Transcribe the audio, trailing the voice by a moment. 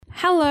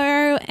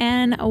Hello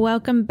and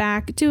welcome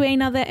back to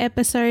another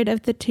episode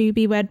of the To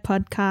Be Wed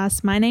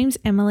podcast. My name's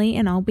Emily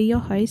and I'll be your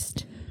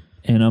host.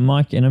 And I'm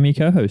Mike and I'm your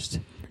co-host.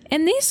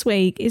 And this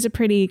week is a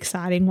pretty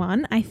exciting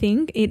one, I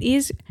think.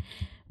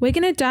 We're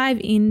going to dive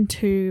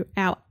into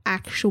our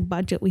actual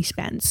budget we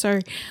spent. So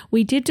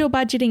we did do a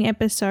budgeting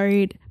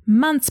episode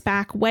months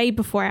back, way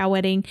before our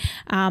wedding,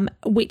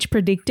 which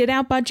predicted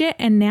our budget.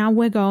 And now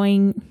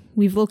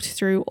we've looked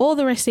through all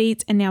the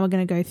receipts and now we're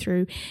going to go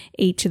through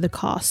each of the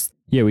costs.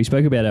 Yeah, we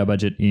spoke about our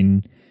budget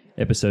in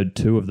episode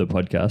 2 of the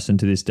podcast, and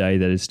to this day,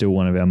 that is still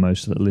one of our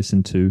most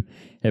listened to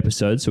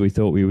episodes. So we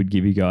thought we would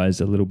give you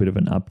guys a little bit of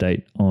an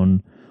update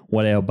on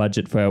what our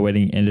budget for our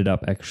wedding ended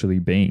up actually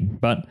being.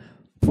 But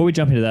before we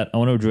jump into that, I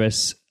want to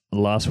address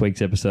last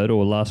week's episode,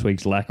 or last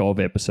week's lack of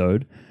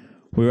episode.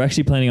 We were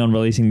actually planning on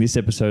releasing this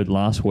episode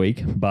last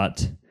week,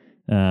 but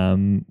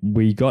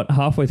we got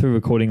halfway through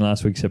recording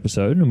last week's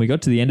episode, and we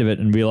got to the end of it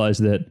and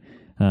realized that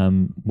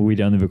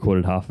we'd only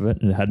recorded half of it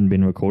and it hadn't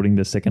been recording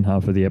the second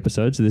half of the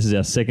episode. So this is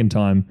our second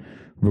time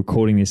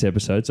recording this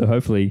episode. So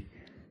hopefully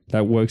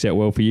that works out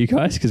well for you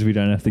guys because we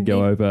don't have to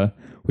go over.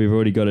 We've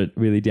already got it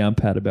really down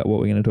pat about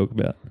what we're going to talk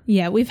about.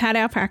 Yeah, we've had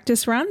our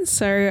practice run,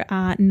 so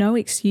no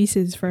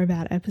excuses for a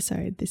bad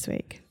episode this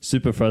week.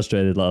 Super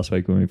frustrated last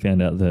week when we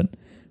found out that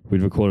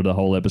we'd recorded a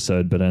whole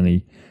episode, but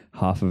only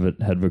half of it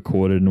had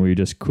recorded, and we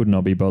just could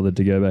not be bothered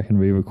to go back and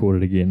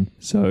re-record it again.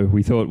 So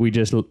we thought we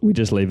just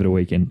leave it a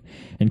week and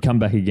come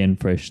back again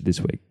fresh this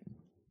week.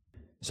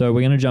 So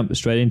we're going to jump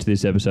straight into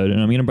this episode,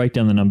 and I'm going to break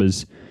down the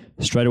numbers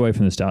straight away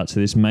from the start. So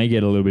this may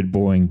get a little bit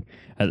boring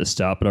at the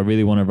start, but I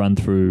really want to run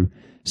through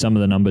some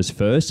of the numbers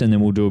first, and then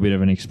we'll do a bit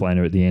of an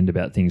explainer at the end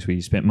about things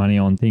we spent money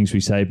on, things we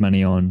saved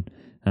money on,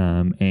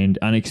 and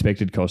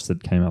unexpected costs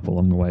that came up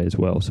along the way as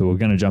well. So we're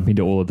going to jump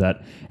into all of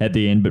that at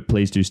the end, but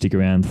please do stick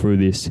around through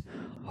this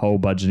whole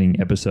budgeting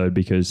episode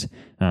because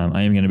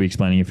I am going to be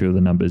explaining a few of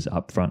the numbers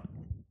up front.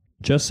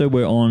 Just so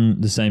we're on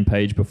the same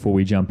page before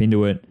we jump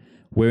into it,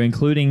 we're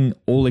including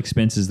all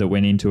expenses that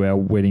went into our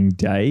wedding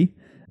day,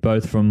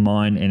 both from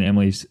mine and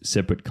Emily's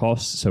separate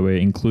costs. So we're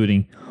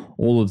including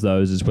all of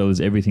those as well as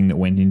everything that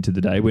went into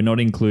the day. We're not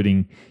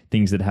including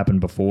things that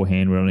happened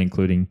beforehand. We're not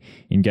including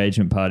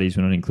engagement parties.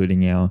 We're not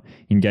including our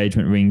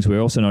engagement rings. We're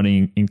also not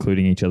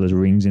including each other's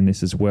rings in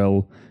this as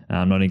well.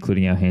 Not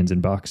including our hands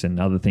and bucks and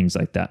other things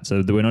like that.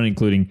 So we're not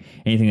including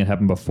anything that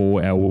happened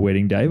before our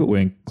wedding day, but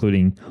we're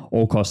including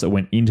all costs that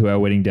went into our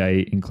wedding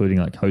day, including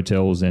like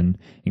hotels and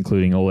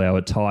including all our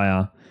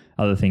attire,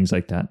 other things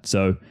like that.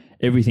 So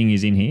everything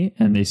is in here,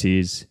 and this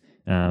is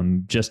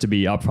just to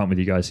be upfront with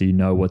you guys so you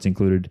know what's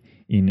included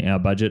in our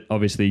budget.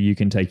 Obviously, you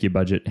can take your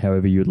budget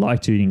however you would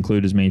like to.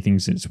 Include as many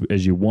things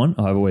as you want.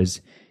 I've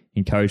always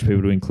encouraged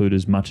people to include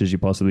as much as you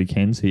possibly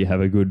can so you have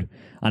a good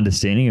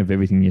understanding of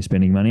everything you're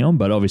spending money on.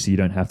 But obviously, you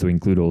don't have to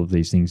include all of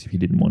these things if you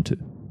didn't want to.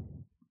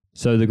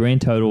 So the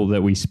grand total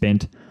that we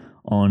spent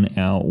on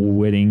our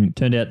wedding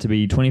turned out to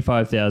be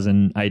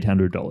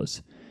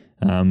 $25,800.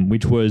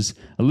 Which was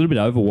a little bit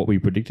over what we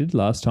predicted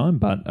last time,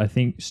 but I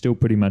think still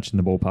pretty much in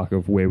the ballpark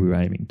of where we were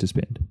aiming to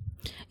spend.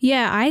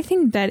 Yeah, I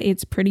think that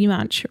it's pretty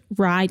much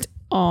right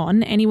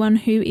on. Anyone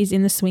who is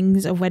in the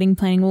swings of wedding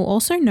planning will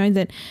also know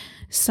that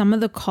some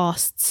of the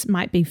costs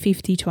might be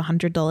 $50 to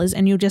 $100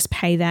 and you'll just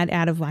pay that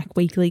out of like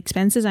weekly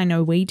expenses. I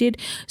know we did.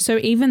 So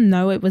even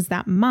though it was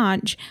that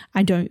much,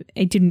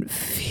 it didn't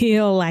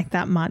feel like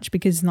that much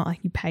because it's not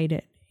like you paid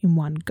it in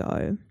one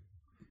go.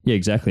 Yeah,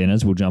 exactly. And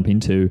as we'll jump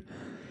into,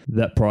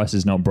 that price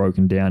is not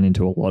broken down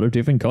into a lot of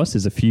different costs.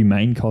 There's a few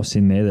main costs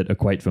in there that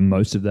equate for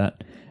most of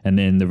that. And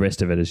then the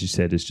rest of it, as you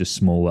said, is just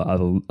smaller,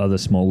 other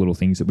small little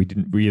things that we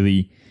didn't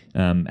really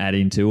add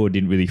into or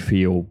didn't really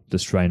feel the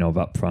strain of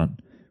up front.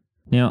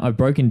 Now, I've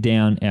broken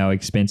down our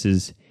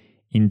expenses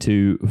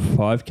into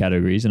 5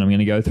 categories, and I'm going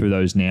to go through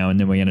those now, and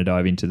then we're going to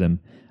dive into them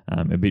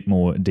a bit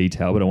more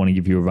detail. But I want to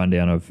give you a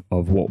rundown of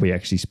what we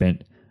actually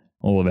spent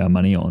all of our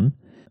money on.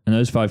 And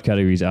those 5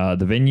 categories are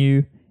the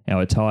venue,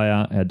 our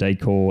attire, our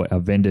decor, our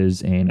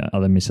vendors, and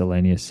other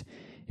miscellaneous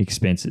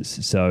expenses.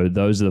 So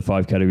those are the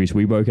 5 categories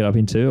we broke it up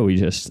into. We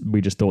just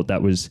thought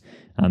that was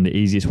the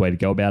easiest way to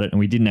go about it. And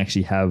we didn't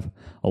actually have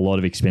a lot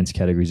of expense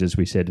categories, as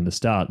we said in the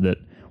start, that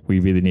we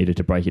really needed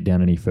to break it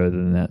down any further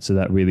than that. So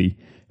that really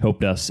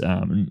helped us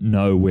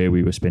know where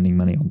we were spending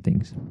money on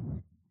things.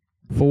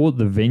 For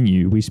the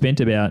venue, we spent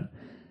about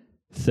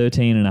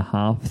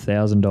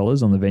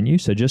 $13,500 on the venue.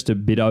 So just a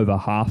bit over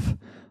half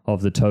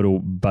of the total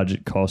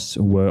budget costs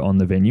were on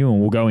the venue,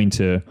 and we'll go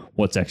into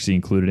what's actually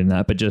included in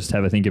that, but just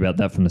have a think about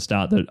that from the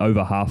start, that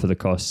over half of the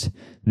costs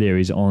there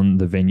is on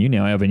the venue.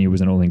 Now, our venue was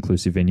an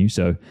all-inclusive venue,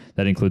 so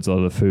that includes a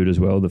lot of the food as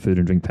well, the food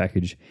and drink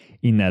package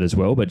in that as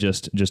well, but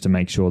just to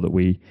make sure that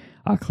we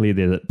are clear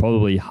there that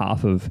probably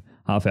half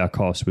our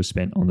cost was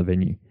spent on the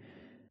venue.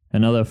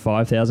 Another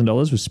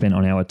 $5,000 was spent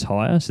on our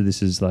attire, so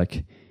this is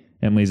like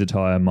Emily's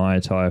attire, my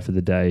attire for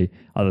the day,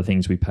 other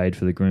things we paid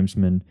for the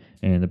groomsmen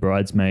and the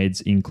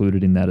bridesmaids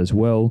included in that as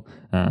well.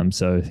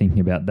 So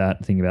thinking about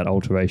that, thinking about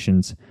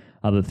alterations,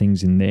 other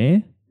things in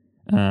there.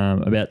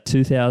 About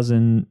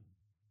 $2,000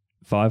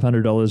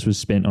 $500 was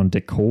spent on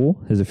decor.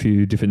 There's a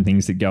few different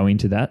things that go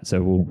into that,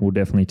 so we'll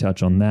definitely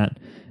touch on that.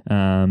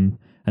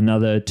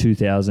 Another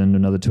 $2,000,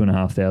 another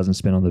 $2,500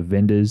 spent on the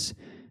vendors.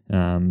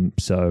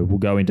 So we'll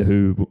go into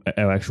who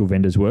our actual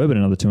vendors were, but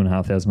another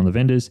 $2,500 on the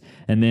vendors,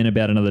 and then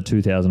about another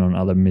 $2,000 on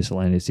other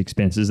miscellaneous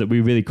expenses that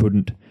we really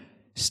couldn't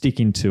stick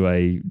into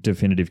a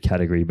definitive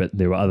category, but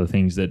there were other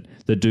things that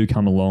do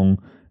come along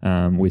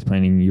with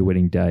planning your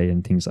wedding day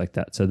and things like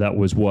that. So that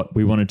was what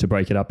we wanted to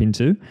break it up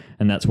into,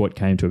 and that's what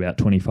came to about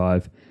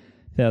 $25,000,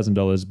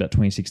 about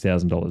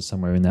 $26,000,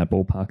 somewhere in that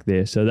ballpark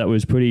there. So that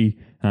was pretty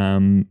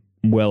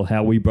well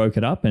how we broke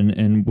it up,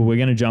 and we're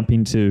going to jump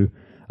into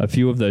a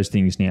few of those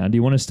things now. Do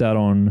you want to start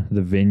on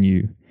the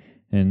venue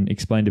and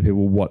explain to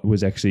people what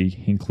was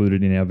actually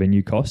included in our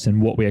venue costs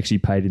and what we actually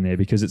paid in there?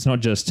 Because it's not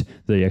just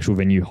the actual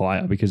venue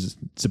hire, because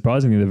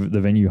surprisingly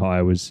the venue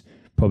hire was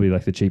probably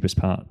like the cheapest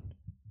part.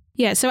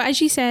 Yeah, so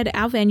as you said,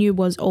 our venue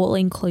was all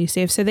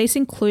inclusive. So this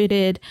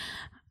included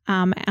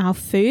our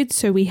food.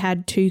 So we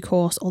had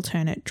 2-course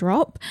alternate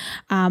drop.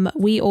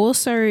 We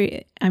also,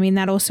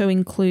 that also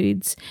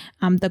includes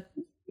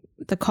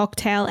the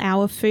cocktail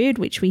hour food,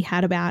 which we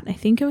had about, I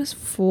think it was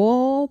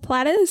 4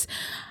 platters,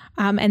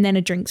 and then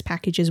a drinks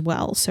package as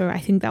well. So I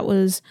think there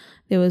was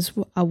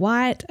a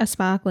white, a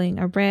sparkling,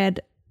 a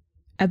red,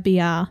 a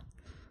beer,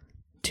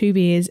 2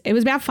 beers. It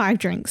was about 5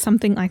 drinks,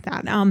 something like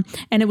that.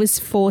 And it was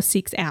for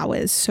 6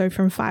 hours. So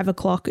from 5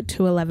 o'clock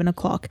to 11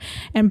 o'clock.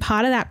 And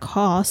part of that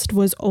cost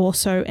was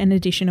also an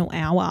additional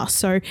hour.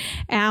 So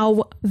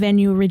our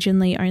venue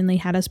originally only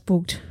had us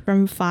booked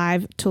from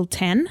 5 till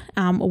 10.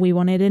 We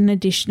wanted an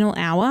additional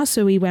hour.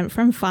 So we went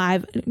from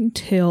 5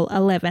 till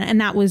 11. And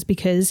that was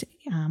because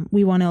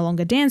we wanted a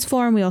longer dance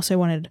floor, and we also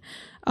wanted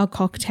a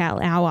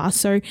cocktail hour.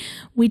 So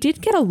we did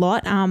get a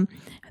lot.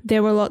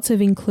 There were lots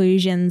of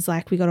inclusions,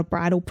 like we got a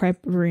bridal prep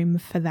room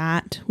for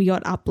that. We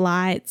got up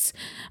lights,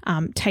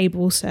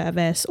 table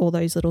service, all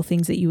those little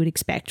things that you would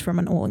expect from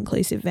an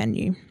all-inclusive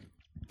venue.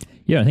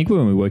 Yeah, I think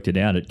when we worked it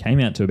out, it came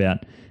out to about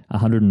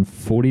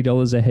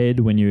 $140 a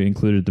head when you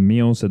included the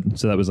meal. So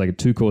that was like a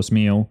 2-course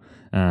meal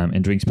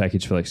and drinks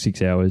package for like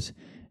 6 hours,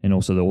 and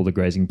also all the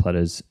grazing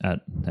platters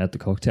at the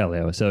cocktail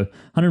hour. So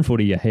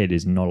 $140 a head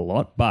is not a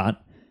lot,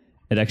 but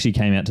it actually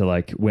came out to,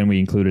 like, when we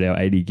included our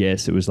 80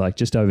 guests, it was like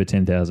just over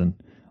 $10,000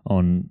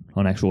 on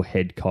actual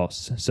head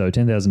costs. So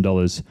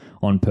 $10,000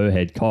 on per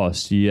head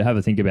cost. You have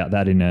a think about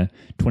that in a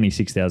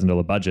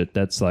 $26,000 budget.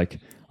 That's like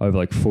over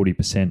like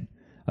 40%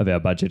 of our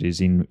budget is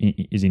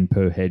in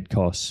per head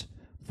costs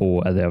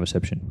for our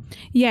reception.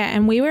 Yeah,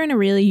 and we were in a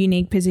really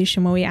unique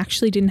position where we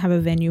actually didn't have a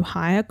venue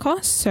hire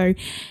cost. So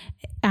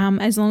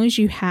as long as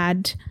you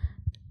had,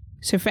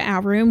 so for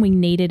our room, we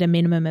needed a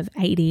minimum of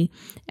 80,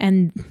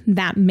 and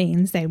that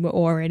means they were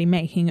already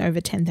making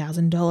over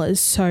 $10,000.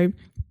 So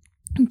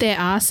there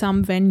are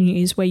some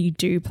venues where you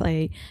do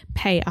pay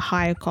a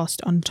higher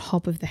cost on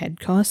top of the head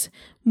cost.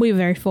 We were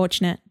very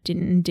fortunate,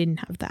 didn't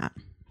have that.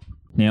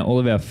 Now, all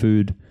of our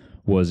food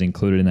was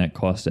included in that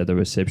cost at the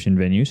reception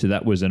venue, so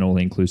that was an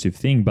all-inclusive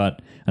thing.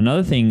 But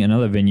another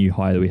venue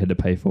hire that we had to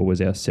pay for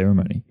was our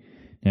ceremony.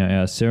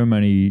 Now, our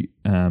ceremony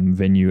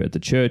venue at the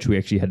church, we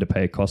actually had to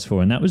pay a cost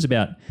for, and that was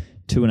about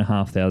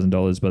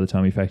 $2,500 by the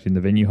time we factored in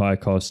the venue hire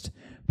cost,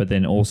 but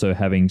then also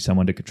having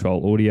someone to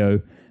control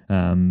audio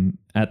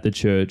at the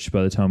church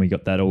by the time we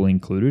got that all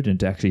included, and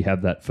to actually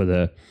have that for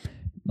the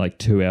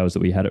 2 hours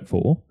that we had it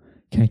for,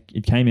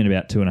 it came in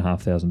about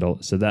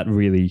 $2,500. So that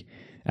really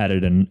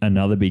added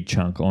another big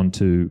chunk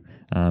onto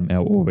our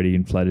already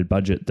inflated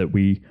budget that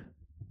we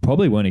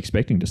probably weren't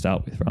expecting to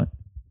start with, right?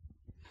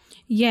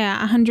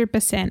 Yeah,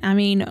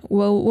 100%.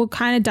 We'll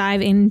kind of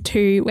dive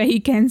into where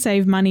you can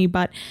save money,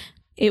 but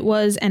it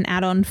was an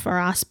add-on for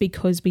us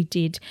because we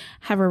did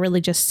have a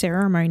religious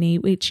ceremony,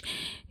 which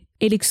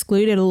it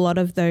excluded a lot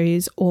of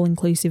those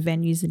all-inclusive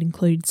venues that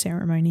include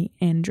ceremony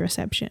and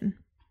reception.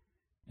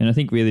 And I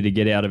think really to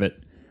get out of it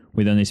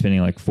with only spending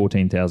like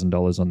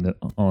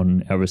 $14,000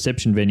 on our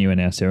reception venue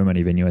and our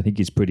ceremony venue, I think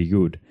is pretty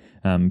good.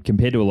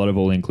 Compared to a lot of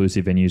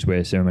all-inclusive venues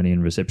where ceremony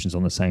and reception's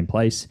on the same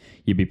place,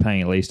 you'd be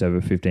paying at least over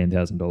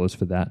 $15,000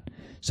 for that.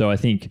 So I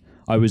think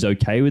I was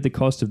okay with the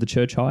cost of the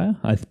church hire,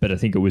 but I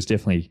think it was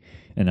definitely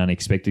an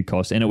unexpected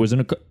cost, and it was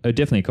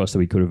definitely a cost that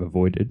we could have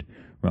avoided,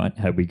 right,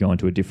 had we gone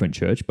to a different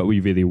church. But we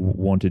really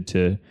wanted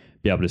to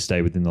be able to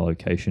stay within the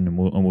location, and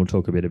we'll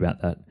talk a bit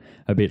about that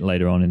a bit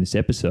later on in this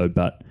episode.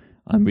 But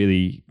I'm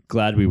really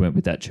glad we went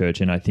with that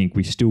church, and I think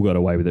we still got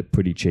away with it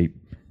pretty cheap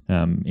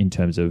in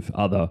terms of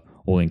other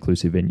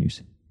all-inclusive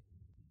venues.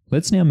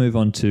 Let's now move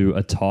on to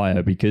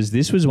attire, because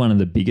this was one of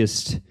the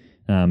biggest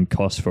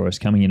costs for us,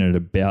 coming in at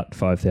about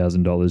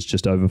 $5,000,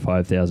 just over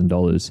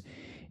 $5,000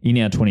 in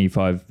our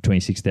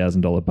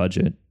 $26,000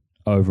 budget.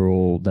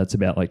 Overall, that's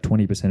about like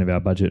 20% of our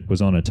budget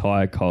was on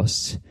attire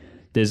costs.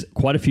 There's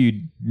quite a few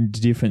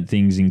different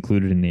things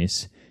included in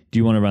this. Do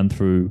you want to run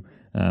through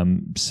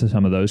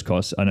some of those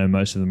costs? I know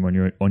most of them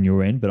are on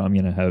your end, but I'm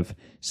going to have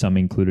some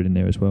included in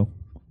there as well.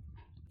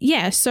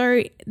 Yeah,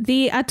 so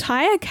the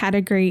attire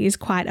category is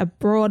quite a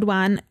broad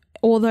one,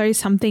 although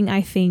something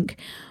I think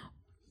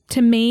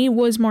to me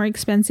was more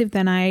expensive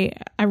than I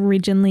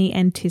originally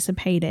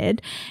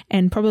anticipated,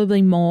 and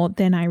probably more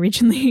than I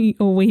originally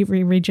or we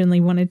originally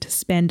wanted to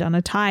spend on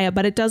attire.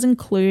 But it does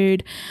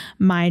include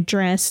my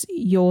dress,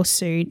 your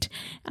suit,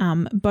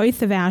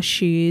 both of our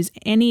shoes,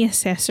 any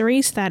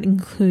accessories. That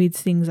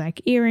includes things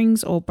like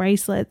earrings or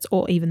bracelets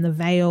or even the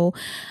veil.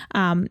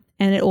 And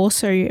it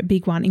also, a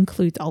big one,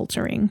 includes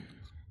altering.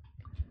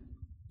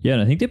 Yeah,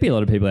 and I think there'd be a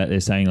lot of people out there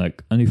saying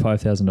like only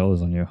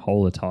 $5,000 on your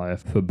whole attire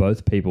for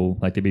both people.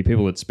 Like there'd be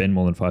people that spend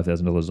more than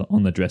 $5,000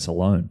 on the dress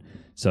alone.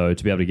 So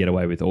to be able to get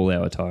away with all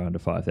our attire under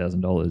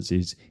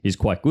 $5,000 is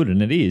quite good,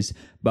 and it is.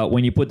 But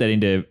when you put that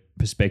into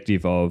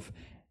perspective of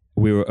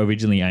we were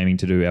originally aiming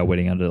to do our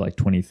wedding under like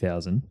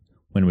 $20,000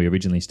 when we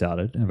originally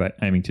started,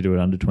 aiming to do it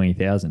under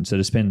 $20,000. So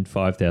to spend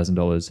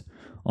 $5,000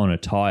 on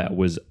attire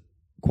was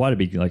quite a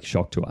big like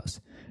shock to us,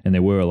 and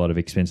there were a lot of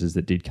expenses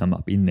that did come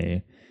up in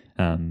there.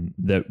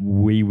 That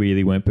we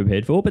really weren't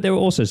prepared for, but there were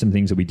also some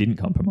things that we didn't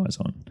compromise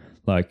on.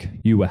 Like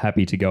you were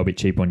happy to go a bit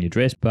cheap on your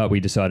dress, but we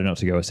decided not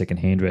to go a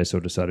second-hand dress or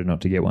decided not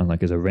to get one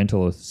like as a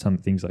rental or some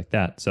things like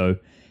that. So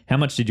how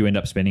much did you end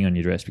up spending on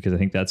your dress? Because I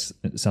think that's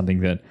something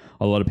that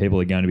a lot of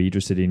people are going to be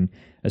interested in,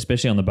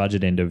 especially on the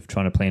budget end of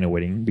trying to plan a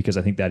wedding, because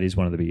I think that is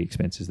one of the big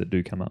expenses that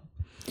do come up.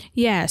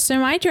 Yeah, so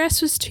my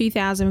dress was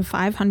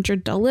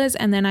 $2,500,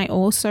 and then I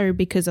also,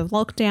 because of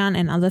lockdown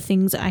and other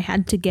things, I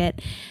had to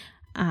get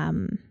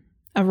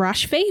a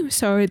rush fee.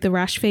 So the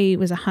rush fee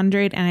was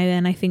 $100, and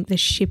then I think the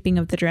shipping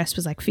of the dress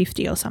was like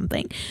 $50 or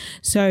something.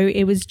 So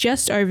it was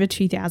just over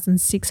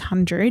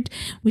 $2,600,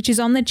 which is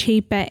on the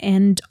cheaper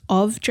end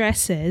of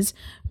dresses,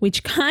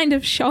 which kind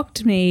of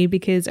shocked me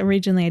because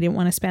originally I didn't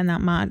want to spend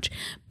that much.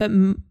 But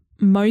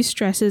most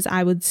dresses,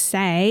 I would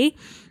say,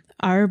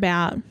 are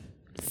about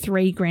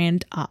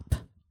 $3,000 up.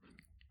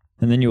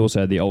 And then you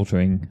also had the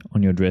altering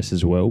on your dress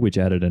as well, which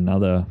added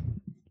another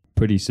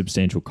pretty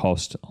substantial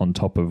cost on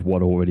top of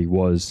what already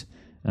was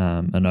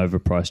an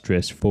overpriced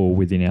dress for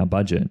within our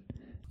budget.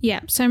 Yeah,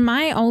 so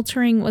my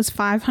altering was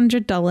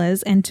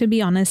 $500, and to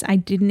be honest, I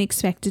didn't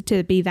expect it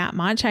to be that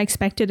much. I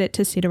expected it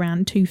to sit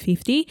around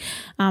 $250.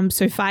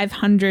 So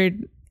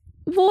 $500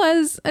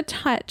 was a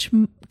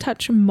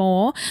touch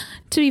more.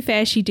 To be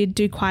fair, she did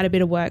do quite a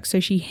bit of work. So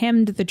she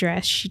hemmed the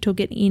dress, she took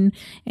it in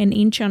an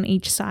inch on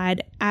each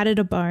side, added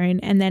a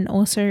bone, and then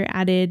also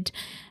added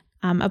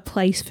a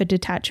place for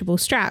detachable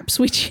straps,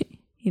 which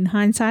in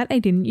hindsight, I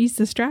didn't use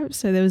the straps,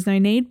 so there was no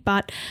need.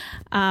 But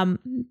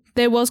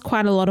there was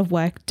quite a lot of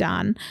work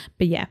done.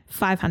 But yeah,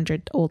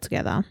 $500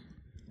 altogether.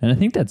 And I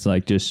think that's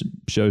like just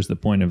shows the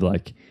point of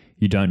like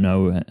you don't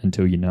know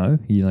until you know.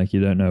 You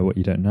don't know what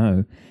you don't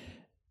know.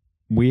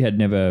 We had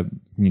never,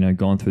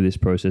 gone through this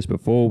process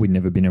before. We'd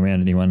never been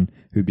around anyone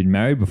who'd been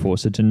married before.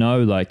 So to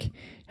know like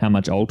how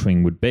much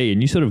altering would be,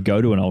 and you sort of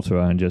go to an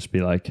alterer and just be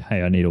like,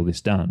 hey, I need all this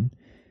done.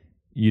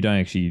 You don't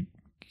actually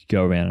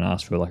go around and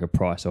ask for like a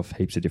price off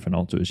heaps of different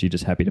alterers. You're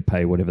just happy to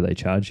pay whatever they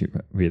charge you,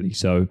 really.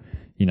 So,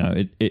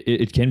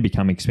 it can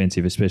become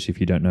expensive, especially if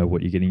you don't know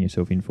what you're getting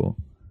yourself in for.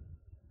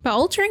 But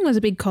altering was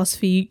a big cost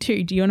for you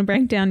too. Do you want to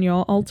break down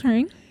your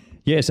altering?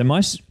 Yeah, so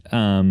my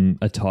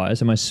attire,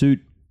 so my suit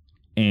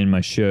and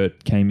my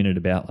shirt came in at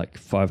about like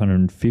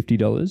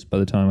 $550 by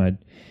the time I'd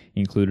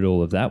included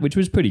all of that, which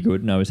was pretty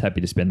good, and I was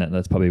happy to spend that.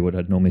 That's probably what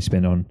I'd normally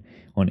spend on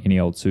any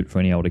old suit for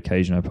any old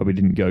occasion. I probably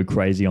didn't go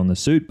crazy on the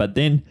suit, but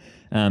then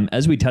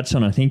as we touched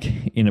on, I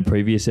think in a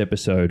previous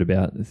episode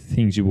about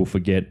things you will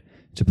forget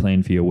to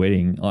plan for your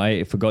wedding,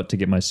 I forgot to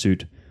get my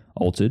suit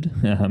altered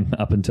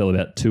up until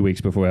about 2 weeks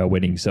before our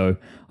wedding. So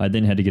I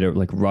then had to get it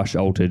like rush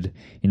altered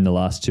in the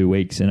last 2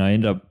 weeks, and I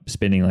ended up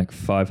spending like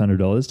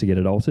 $500 to get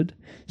it altered.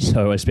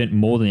 So I spent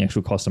more than the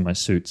actual cost of my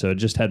suit. So I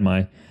just had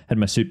my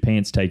suit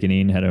pants taken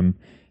in, had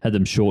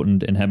them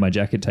shortened, and had my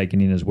jacket taken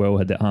in as well,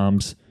 had the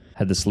arms,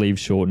 had the sleeves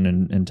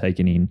shortened and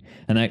taken in,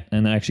 and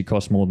that actually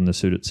cost more than the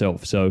suit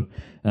itself. So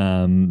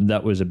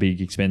that was a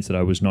big expense that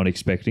I was not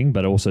expecting,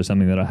 but also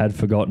something that I had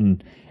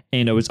forgotten,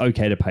 and it was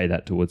okay to pay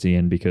that towards the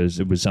end because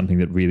it was something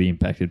that really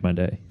impacted my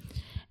day.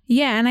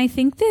 Yeah, and I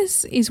think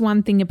this is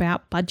one thing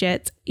about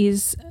budget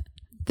is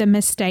the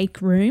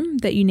mistake room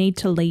that you need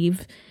to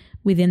leave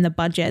within the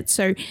budget.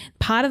 So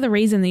part of the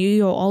reason that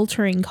your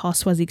altering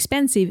cost was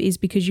expensive is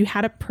because you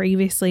had it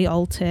previously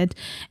altered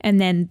and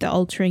then the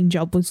altering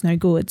job was no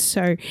good.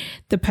 So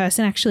the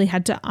person actually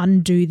had to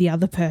undo the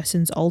other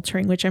person's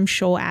altering, which I'm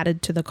sure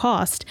added to the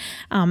cost.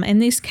 And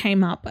this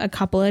came up a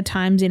couple of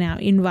times in our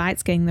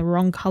invites, getting the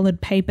wrong colored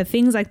paper,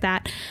 things like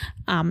that.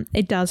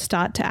 It does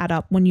start to add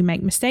up when you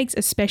make mistakes,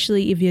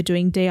 especially if you're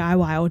doing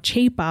DIY or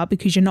cheaper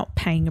because you're not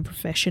paying a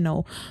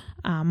professional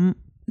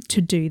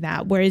to do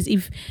that. Whereas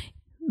if,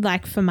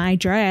 like for my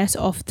dress,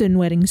 often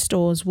wedding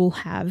stores will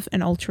have an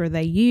alterer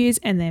they use,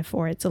 and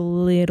therefore it's a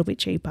little bit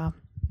cheaper.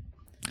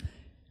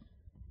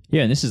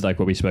 Yeah, and this is like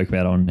what we spoke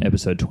about on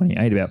episode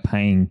 28 about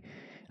paying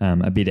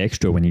a bit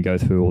extra when you go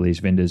through all these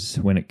vendors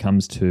when it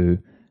comes to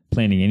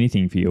planning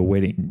anything for your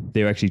wedding.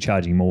 They're actually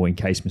charging more in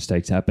case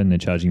mistakes happen. They're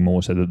charging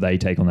more so that they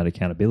take on that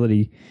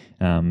accountability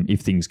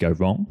if things go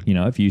wrong.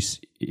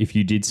 If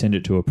you did send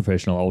it to a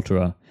professional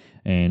alterer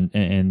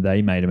and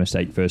they made a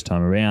mistake first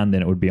time around,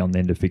 then it would be on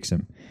them to fix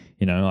them.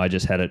 I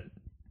just had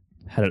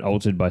it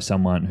altered by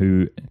someone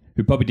who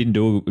probably didn't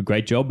do a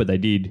great job, but they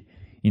did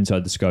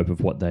inside the scope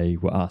of what they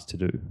were asked to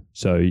do.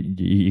 So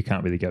you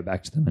can't really go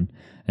back to them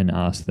and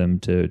ask them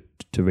to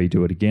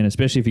redo it again,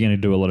 especially if you're going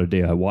to do a lot of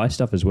DIY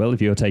stuff as well.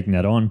 If you're taking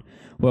that on,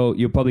 well,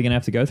 you're probably going to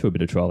have to go through a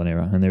bit of trial and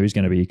error, and there is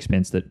going to be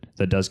expense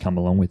that does come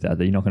along with that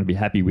you're not going to be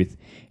happy with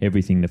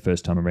everything the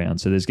first time around.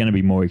 So there's going to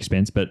be more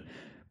expense, but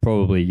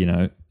probably,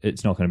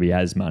 it's not going to be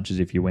as much as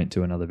if you went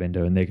to another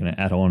vendor and they're going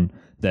to add on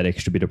that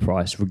extra bit of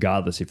price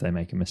regardless if they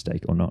make a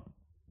mistake or not.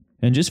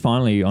 And just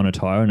finally on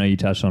attire, I know you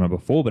touched on it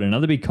before, but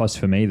another big cost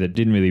for me that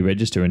didn't really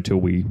register until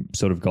we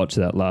sort of got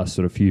to that last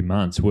sort of few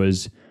months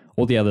was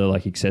all the other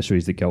like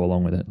accessories that go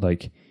along with it.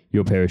 Like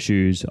your pair of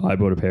shoes, I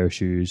bought a pair of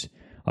shoes,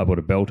 I bought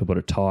a belt, I bought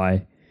a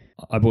tie.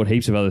 I bought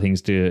heaps of other things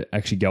to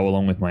actually go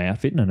along with my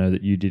outfit, and I know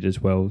that you did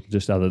as well,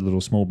 just other little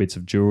small bits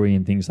of jewelry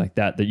and things like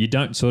that you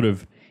don't sort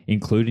of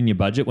include in your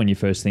budget when you're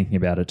first thinking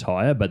about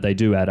attire, but they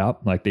do add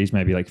up. Like these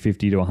may be like $50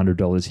 to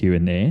 $100 here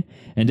and there,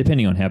 and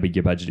depending on how big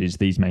your budget is,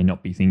 these may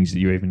not be things that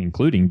you're even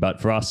including. But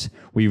for us,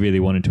 we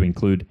really wanted to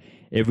include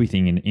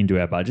everything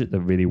into our budget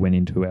that really went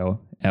into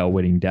our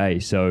wedding day.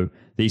 So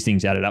these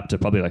things added up to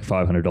probably like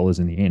 $500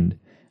 in the end.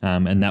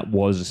 And that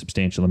was a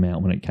substantial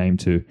amount when it came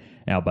to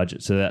our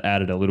budget. So that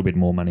added a little bit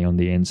more money on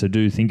the end. So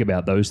do think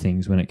about those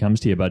things when it comes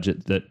to your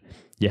budget, that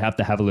you have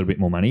to have a little bit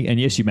more money. And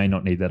yes, you may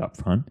not need that up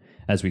front.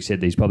 As we said,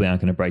 these probably aren't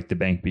going to break the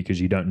bank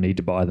because you don't need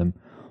to buy them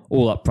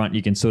all up front.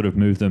 You can sort of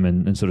move them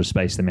and sort of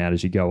space them out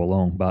as you go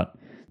along. But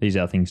these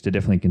are things to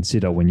definitely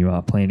consider when you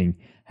are planning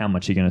how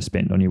much you're going to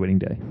spend on your wedding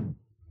day.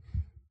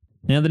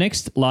 Now, the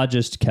next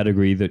largest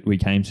category that we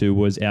came to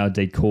was our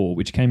decor,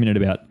 which came in at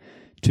about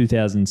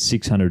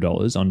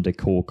 $2,600 on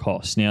decor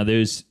costs. Now,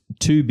 there's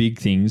two big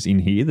things in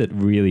here that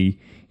really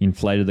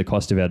inflated the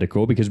cost of our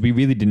decor, because we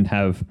really didn't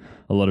have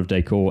a lot of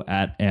decor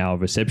at our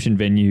reception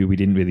venue. We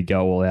didn't really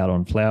go all out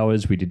on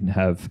flowers. We didn't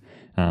have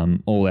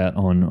all out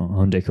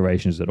on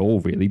decorations at all,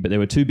 really. But there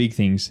were two big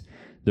things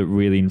that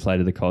really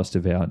inflated the cost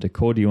of our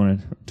decor. Do you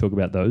want to talk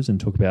about those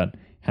and talk about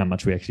how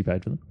much we actually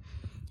paid for them?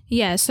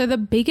 Yeah, so the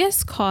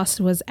biggest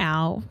cost was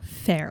our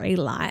fairy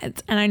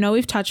lights. And I know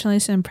we've touched on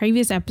this in a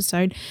previous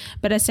episode,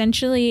 but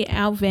essentially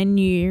our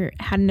venue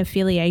had an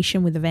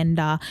affiliation with a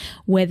vendor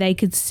where they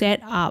could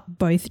set up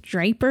both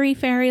drapery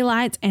fairy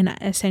lights and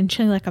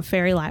essentially like a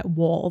fairy light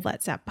wall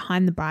that's out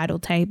behind the bridal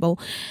table.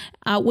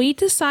 We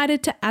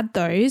decided to add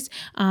those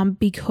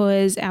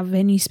because our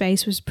venue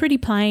space was pretty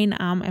plain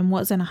and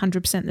wasn't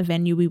 100% the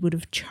venue we would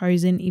have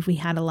chosen if we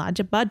had a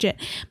larger budget.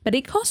 But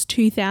it cost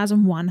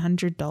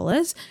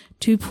 $2,100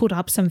 to put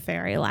up some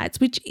fairy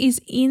lights, which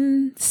is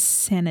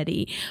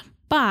insanity.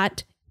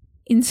 But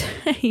in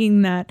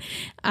saying that,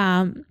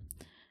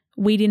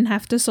 we didn't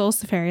have to source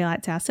the fairy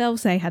lights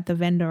ourselves. They had the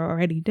vendor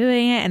already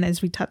doing it. And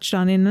as we touched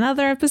on in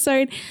another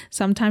episode,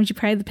 sometimes you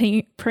pay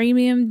the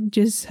premium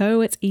just so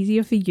it's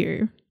easier for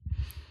you.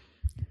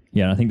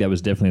 Yeah, and I think that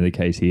was definitely the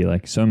case here.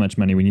 Like so much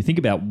money when you think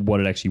about what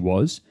it actually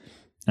was,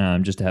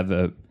 just to have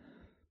a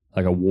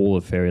wall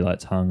of fairy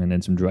lights hung and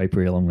then some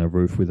drapery along the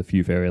roof with a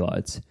few fairy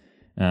lights.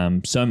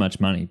 So much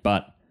money,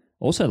 but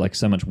also like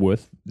so much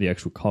worth the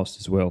actual cost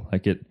as well.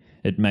 Like it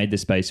made the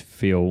space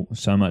feel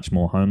so much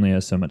more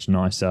homelier, so much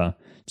nicer,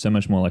 so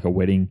much more like a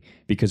wedding,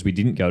 because we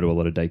didn't go to a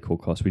lot of decor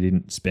costs. We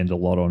didn't spend a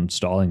lot on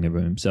styling the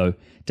room. So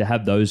to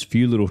have those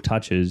few little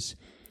touches,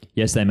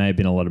 yes, they may have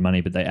been a lot of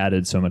money, but they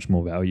added so much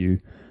more value,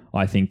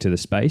 I think, to the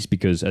space,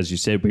 because as you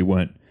said, we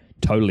weren't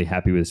totally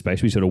happy with the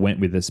space. We sort of went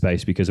with the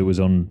space because it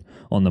was on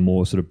the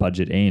more sort of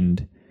budget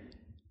end.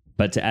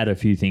 But to add a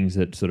few things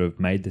that sort of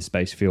made the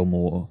space feel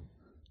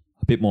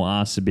a bit more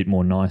us, a bit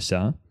more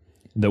nicer,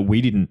 that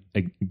we didn't,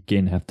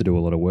 again, have to do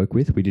a lot of work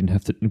with. We didn't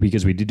have to,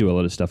 because we did do a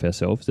lot of stuff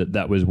ourselves.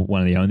 That was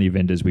one of the only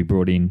vendors we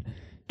brought in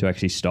to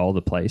actually style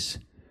the place.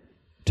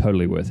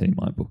 Totally worth it in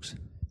my books.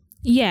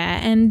 Yeah,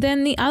 and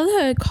then the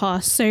other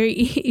cost, so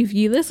if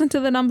you listen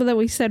to the number that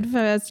we said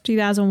first,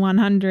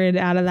 2,100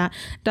 out of that,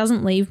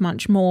 doesn't leave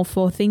much more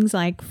for things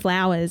like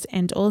flowers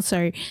and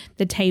also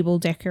the table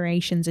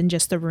decorations and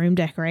just the room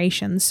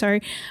decorations.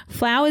 So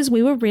flowers,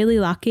 we were really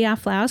lucky. Our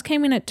flowers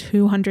came in at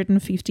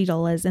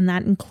 $250, and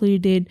that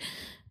included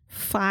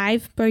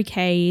 5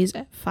 bouquets,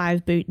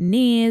 5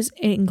 boutonnieres.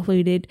 It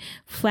included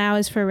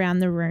flowers for around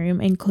the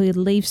room, it included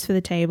leaves for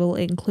the table,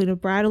 it included a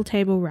bridal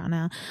table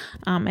runner,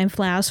 and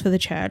flowers for the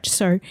church.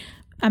 So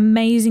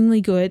amazingly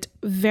good,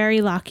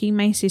 very lucky.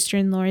 My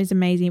sister-in-law is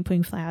amazing at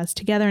putting flowers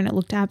together, and it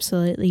looked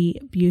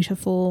absolutely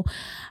beautiful.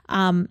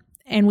 And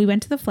we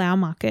went to the flower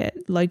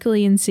market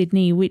locally in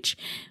Sydney, which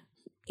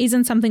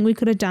isn't something we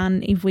could have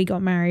done if we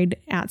got married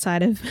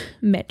outside of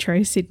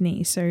Metro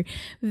Sydney. So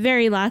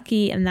very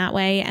lucky in that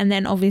way. And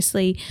then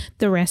obviously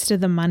the rest of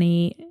the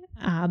money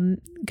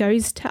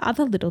goes to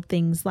other little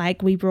things.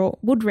 Like we brought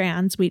wood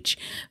rounds, which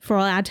for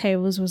all our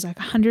tables was like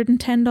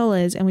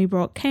 $110, and we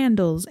brought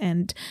candles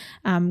and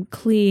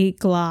clear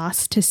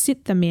glass to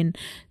sit them in.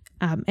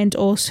 And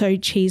also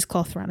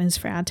cheesecloth runners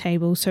for our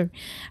table. So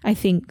I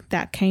think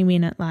that came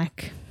in at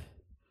like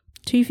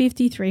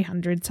 250,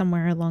 300,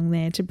 somewhere along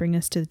there to bring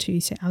us to the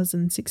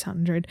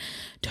 2,600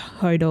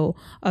 total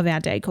of our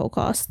decor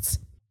costs.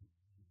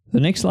 The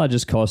next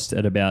largest cost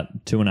at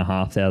about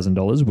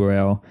 $2,500 were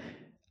our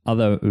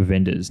other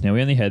vendors. Now,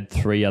 we only had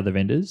 3 other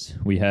vendors.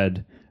 We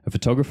had a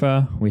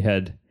photographer, we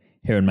had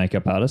hair and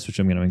makeup artist, which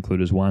I'm going to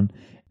include as one,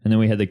 and then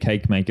we had the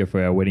cake maker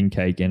for our wedding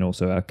cake and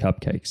also our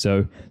cupcake.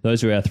 So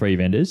those were our 3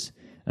 vendors.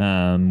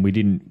 We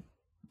didn't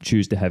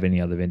choose to have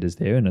any other vendors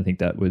there, and I think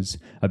that was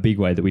a big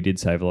way that we did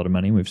save a lot of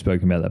money. We've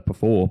spoken about that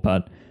before,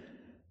 but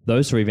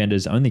those 3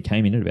 vendors only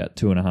came in at about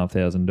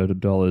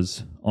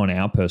 $2,500 on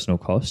our personal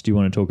cost. Do you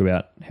want to talk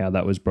about how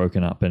that was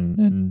broken up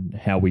and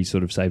how we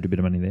sort of saved a bit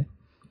of money there?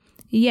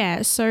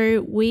 Yeah,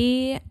 so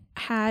we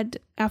had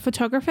our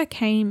photographer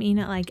came in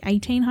at like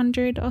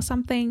 $1,800 or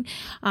something,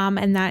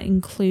 and that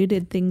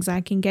included things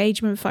like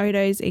engagement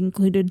photos,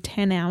 included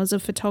 10 hours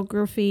of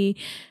photography,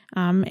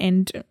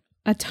 and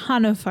a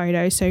ton of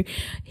photos. So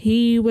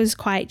he was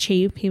quite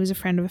cheap. He was a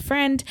friend of a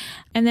friend.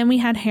 And then we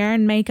had hair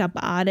and makeup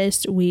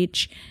artist,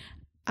 which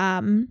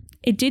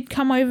it did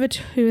come over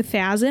to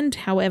 $1,000.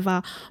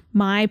 However,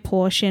 my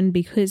portion,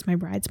 because my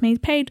bridesmaids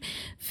paid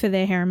for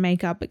their hair and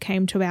makeup, it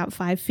came to about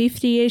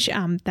 $550-ish.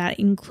 That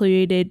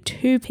included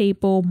 2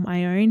 people,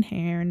 my own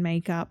hair and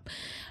makeup,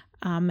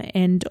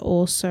 and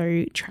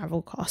also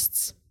travel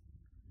costs.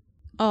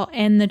 Oh,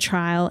 and the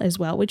trial as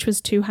well, which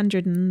was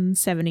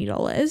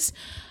 $270.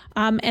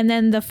 And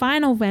then the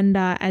final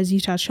vendor, as you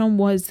touched on,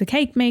 was the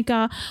cake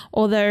maker,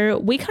 although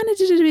we kind of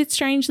did it a bit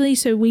strangely.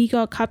 So we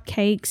got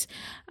cupcakes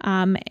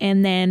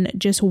and then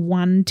just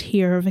 1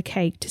 tier of a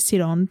cake to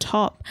sit on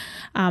top,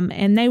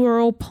 and they were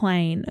all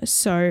plain.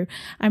 So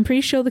I'm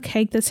pretty sure the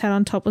cake that sat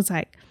on top was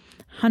like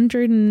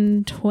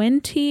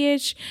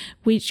 120-ish,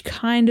 which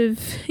kind of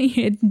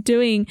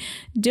doing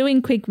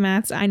quick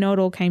maths, I know it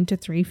all came to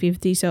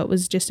 $350, so it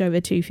was just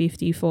over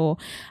 $250 for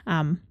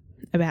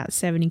about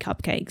 70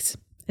 cupcakes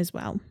as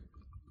well.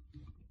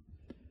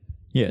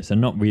 Yeah, so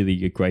not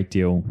really a great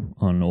deal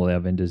on all our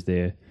vendors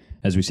there.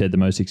 As we said, the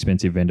most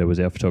expensive vendor was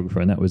our photographer,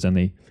 and that was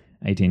only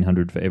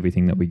 $1,800 for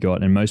everything that we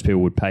got. And most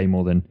people would pay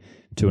more than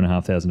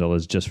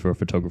 $2,500 just for a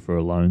photographer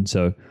alone.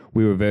 So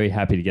we were very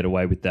happy to get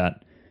away with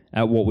that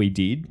at what we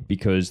did,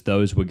 because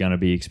those were going to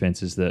be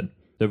expenses that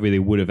really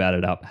would have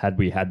added up had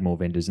we had more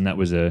vendors. And that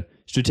was a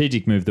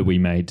strategic move that we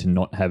made to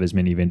not have as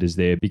many vendors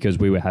there, because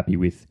we were happy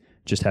with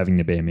just having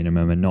the bare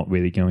minimum and not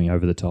really going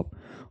over the top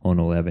on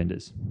all our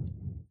vendors.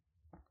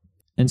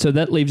 And so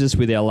that leaves us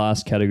with our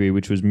last category,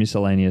 which was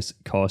miscellaneous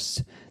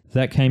costs.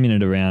 That came in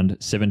at around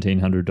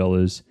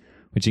 $1,700,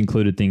 which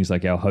included things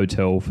like our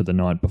hotel for the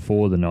night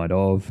before, the night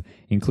of,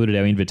 included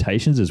our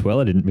invitations as well.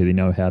 I didn't really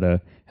know how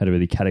to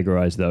really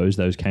categorize those.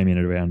 Those came in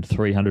at around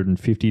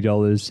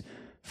 $350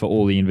 for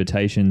all the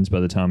invitations by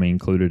the time we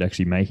included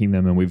actually making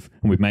them. And we've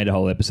made a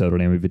whole episode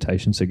on our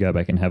invitations, so go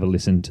back and have a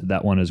listen to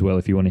that one as well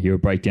if you want to hear a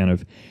breakdown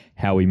of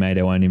how we made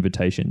our own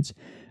invitations.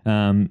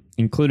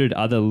 Included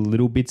other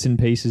little bits and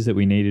pieces that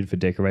we needed for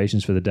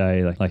decorations for the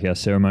day, like our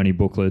ceremony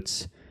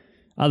booklets,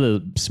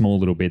 other small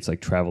little bits like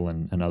travel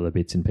and other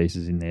bits and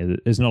pieces in there.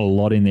 There's not a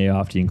lot in there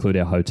after you include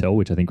our hotel,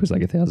 which I think was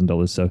like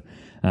 $1,000. So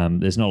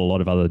there's not a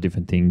lot of other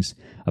different things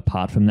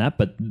apart from that,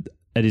 but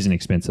it is an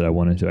expense that I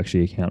wanted to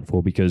actually account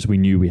for, because we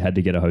knew we had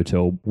to get a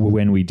hotel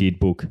when we did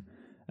book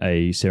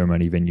a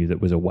ceremony venue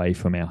that was away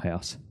from our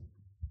house.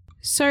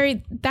 So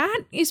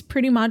that is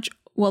pretty much,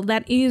 well,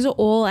 that is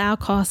all our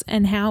costs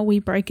and how we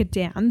break it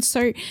down.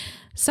 So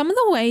some of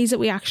the ways that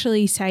we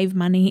actually save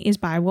money is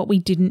by what we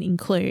didn't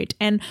include.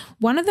 And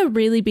one of the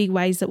really big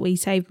ways that we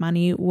saved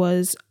money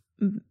was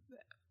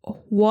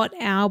what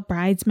our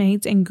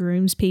bridesmaids and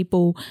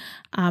groomspeople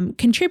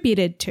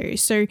contributed to.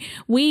 So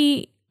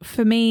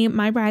for me,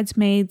 my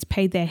bridesmaids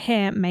paid their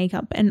hair,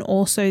 makeup, and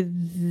also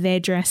their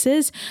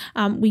dresses.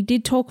 We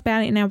did talk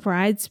about it in our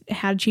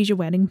How to Choose Your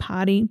Wedding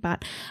Party,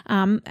 but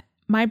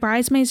my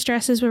bridesmaids'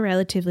 dresses were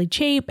relatively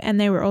cheap, and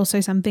they were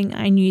also something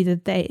I knew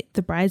that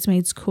the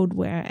bridesmaids could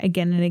wear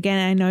again and again.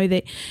 I know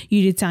that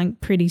you did something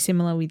pretty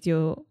similar with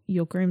your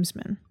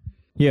groomsmen.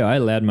 Yeah, I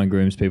allowed my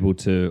groomspeople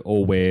to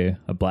all wear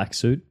a black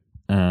suit.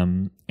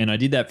 And I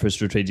did that for a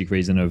strategic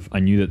reason of I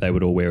knew that they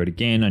would all wear it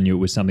again. I knew it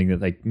was something that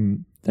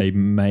they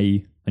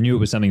may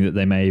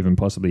even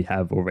possibly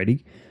have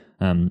already.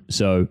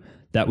 So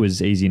that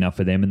was easy enough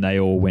for them, and they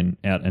all went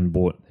out and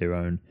bought their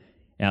own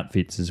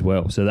outfits as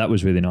well. So that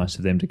was really nice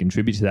of them to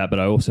contribute to that, but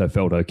I also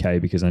felt okay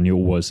because I knew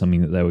it was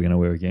something that they were going to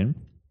wear again.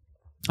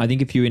 I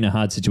think if you're in a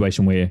hard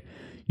situation where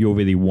you're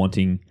really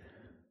wanting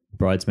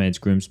bridesmaids,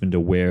 groomsmen to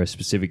wear a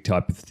specific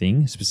type of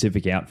thing,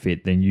 specific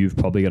outfit, then you've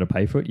probably got to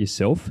pay for it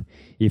yourself.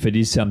 If it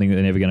is something that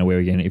they're never going to wear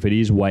again, if it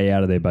is way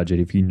out of their budget,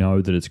 if you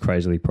know that it's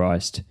crazily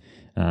priced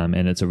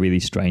and it's a really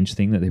strange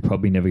thing that they're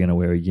probably never going to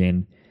wear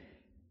again,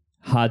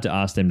 hard to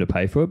ask them to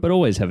pay for it, but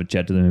always have a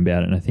chat to them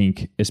about it. And I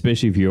think,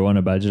 especially if you're on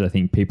a budget, I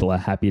think people are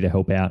happy to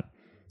help out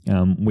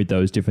with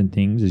those different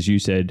things. As you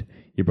said,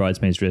 your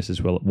bridesmaid's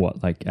dresses were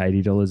like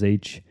 $80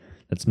 each.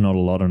 That's not a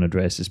lot on a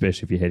dress,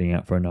 especially if you're heading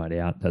out for a night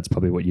out. That's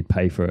probably what you'd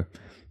pay for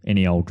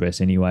any old dress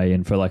anyway.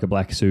 And for like a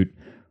black suit,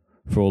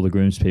 for all the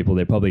groomspeople,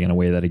 they're probably going to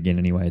wear that again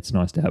anyway. It's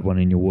nice to have one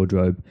in your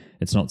wardrobe.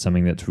 It's not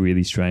something that's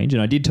really strange.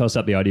 And I did toss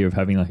up the idea of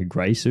having like a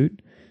grey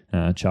suit,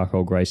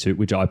 charcoal grey suit,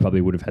 which I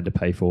probably would have had to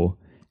pay for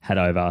had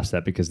I have asked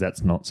that, because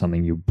that's not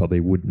something you probably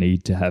would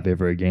need to have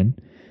ever again.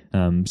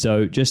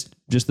 So just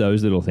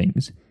those little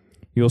things.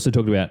 You also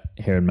talked about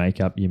hair and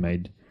makeup. You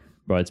made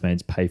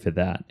bridesmaids pay for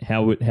that.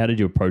 How did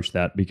you approach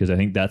that? Because I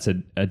think that's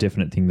a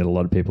definite thing that a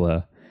lot of people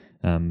are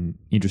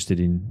interested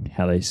in,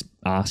 how they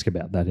ask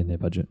about that in their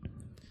budget.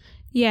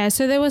 Yeah,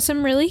 so there were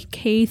some really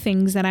key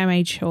things that I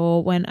made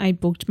sure when I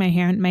booked my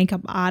hair and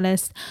makeup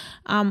artist.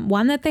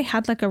 One, that they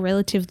had like a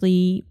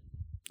relatively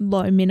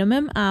low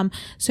minimum.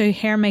 So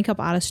hair and makeup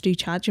artists do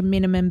charge a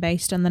minimum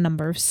based on the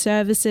number of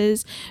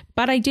services,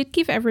 but I did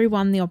give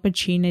everyone the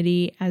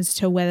opportunity as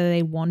to whether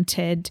they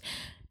wanted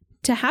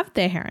to have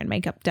their hair and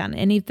makeup done.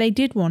 And if they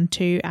did want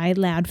to, I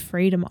allowed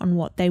freedom on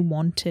what they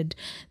wanted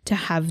to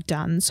have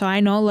done. So I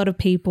know a lot of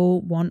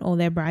people want all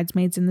their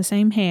bridesmaids in the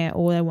same hair,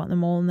 or they want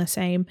them all in the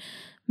same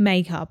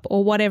makeup,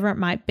 or whatever it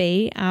might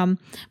be.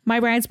 My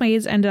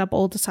bridesmaids ended up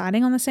all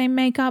deciding on the same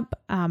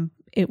makeup.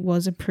 It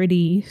was a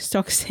pretty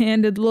stock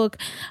standard look,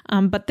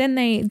 but then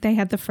they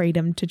had the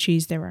freedom to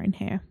choose their own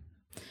hair.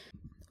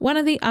 One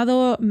of the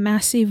other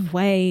massive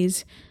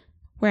ways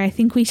where I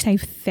think we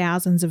saved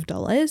thousands of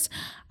dollars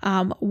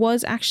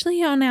was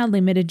actually on our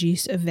limited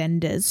use of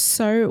vendors.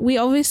 So we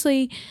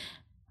obviously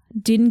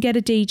didn't get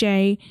a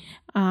DJ.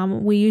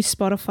 We used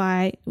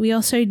Spotify. We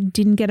also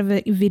didn't get a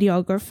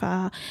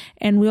videographer,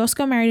 and we also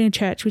got married in a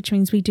church, which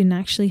means we didn't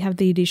actually have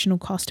the additional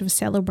cost of a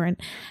celebrant.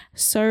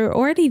 So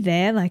already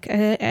there, like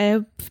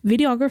a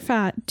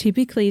videographer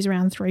typically is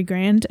around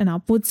 $3,000 and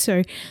upwards.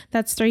 So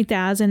that's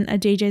 $3,000. A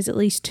DJ is at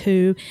least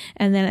 $2,000,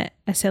 and then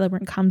a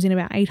celebrant comes in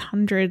about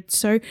 $800.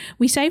 So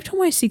we saved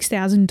almost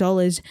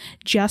 $6,000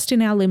 just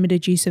in our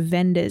limited use of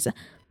vendors.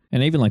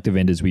 And even like the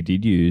vendors we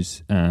did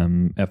use,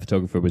 our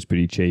photographer was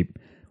pretty cheap.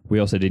 We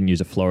also didn't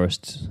use a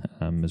florist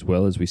as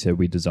well. As we said,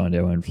 we designed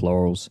our own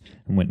florals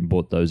and went and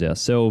bought those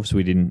ourselves.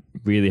 We didn't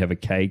really have a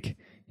cake.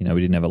 We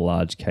didn't have a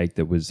large cake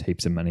that was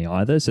heaps of money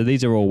either. So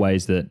these are all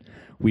ways that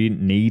we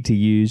didn't need to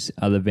use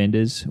other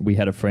vendors. We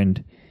had a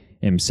friend,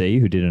 MC,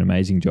 who did an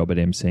amazing job at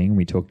MCing.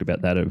 We talked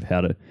about that, of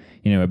how to,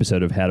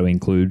 episode of how to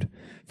include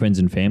friends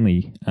and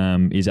family,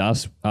 is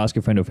ask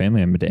a friend or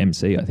family member to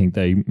MC. I think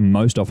they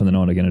most often than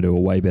not are going to do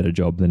a way better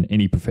job than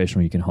any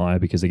professional you can hire,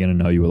 because they're going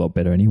to know you a lot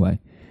better anyway.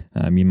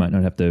 You might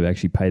not have to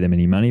actually pay them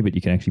any money, but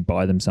you can actually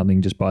buy them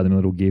something, just buy them a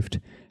little gift,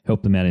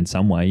 help them out in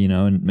some way,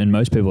 and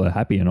most people are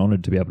happy and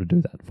honoured to be able to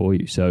do that for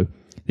you. So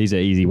these are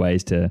easy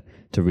ways to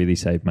really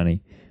save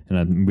money. And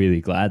I'm really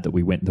glad that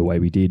we went the way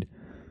we did.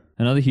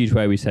 Another huge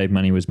way we saved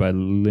money was by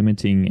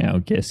limiting our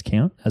guest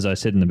count. As I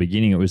said in the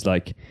beginning, it was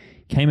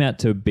came out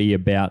to be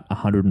about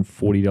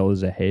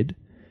 $140 a head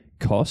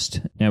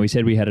cost. Now, we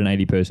said we had an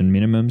 80-person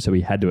minimum, so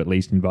we had to at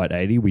least invite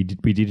 80. We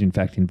did in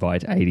fact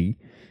invite 80.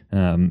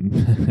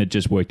 It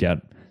just worked out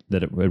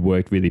that it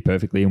worked really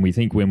perfectly. And we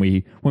think when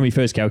we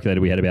first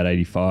calculated, we had about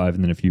 85,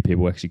 and then a few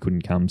people actually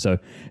couldn't come. So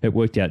it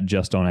worked out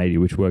just on 80,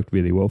 which worked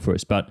really well for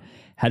us. But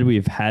had we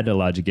have had a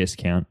larger guest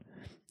count,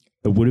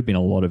 it would have been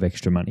a lot of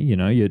extra money.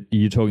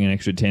 You're talking an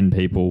extra 10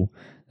 people.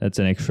 That's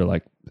an extra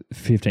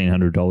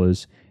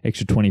 $1,500.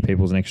 Extra 20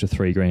 people is an extra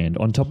 $3,000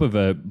 on top of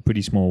a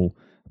pretty small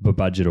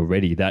budget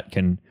already. That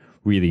can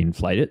really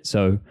inflate it.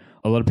 So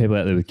a lot of people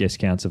out there with guest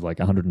counts of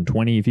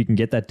 120, if you can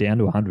get that down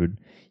to 100,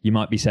 you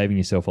might be saving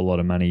yourself a lot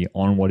of money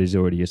on what is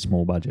already a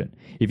small budget.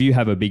 If you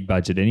have a big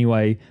budget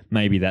anyway,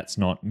 maybe that's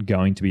not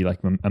going to be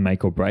a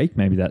make or break.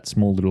 Maybe that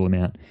small little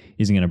amount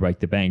isn't going to break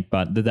the bank.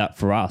 But that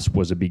for us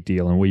was a big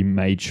deal, and we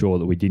made sure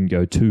that we didn't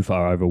go too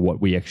far over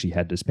what we actually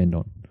had to spend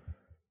on.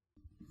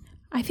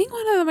 I think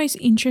one of the most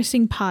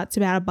interesting parts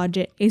about a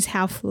budget is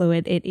how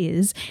fluid it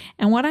is.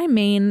 And what I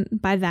mean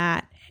by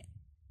that,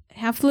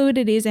 how fluid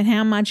it is and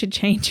how much it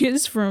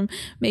changes from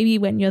maybe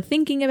when you're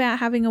thinking about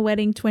having a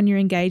wedding to when you're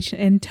engaged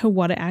and to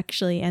what it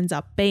actually ends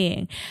up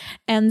being.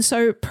 And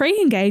so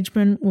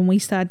pre-engagement, when we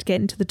started to get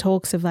into the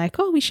talks of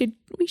we should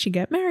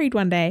get married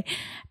one day,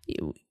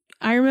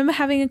 I remember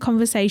having a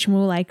conversation, we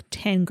were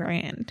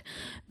 $10,000.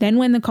 Then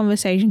when the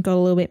conversation got a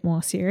little bit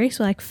more serious,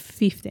 we're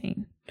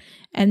 $15,000.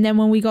 And then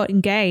when we got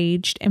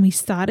engaged and we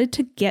started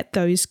to get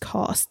those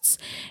costs,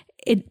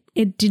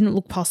 it didn't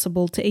look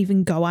possible to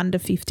even go under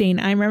 15.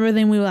 I remember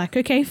then we were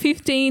okay,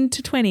 15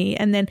 to 20.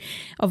 And then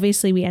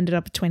obviously we ended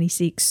up at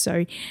 26.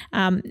 So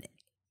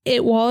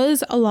it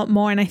was a lot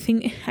more. And I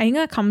think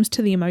that comes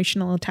to the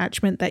emotional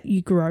attachment that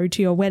you grow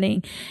to your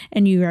wedding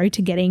and you grow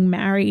to getting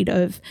married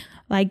of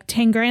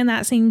 $10,000.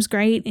 That seems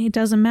great. It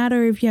doesn't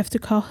matter if you have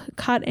to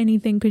cut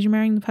anything because you're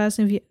marrying the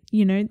person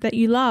that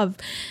you love.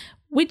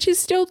 Which is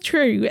still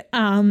true.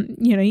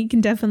 You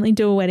can definitely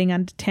do a wedding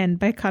under 10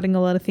 by cutting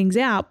a lot of things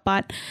out.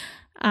 But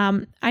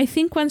I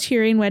think once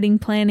you're in wedding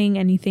planning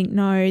and you think,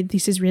 no,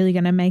 this is really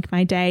going to make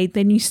my day,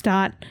 then you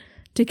start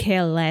to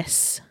care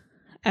less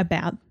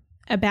about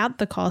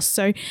the cost.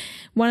 So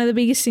one of the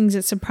biggest things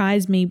that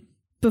surprised me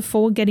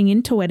before getting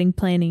into wedding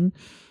planning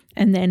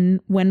And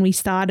then when we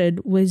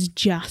started was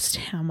just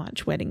how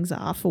much weddings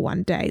are for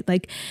one day.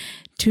 Like,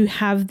 to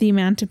have the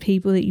amount of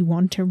people that you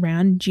want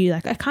around you,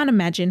 like I can't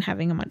imagine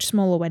having a much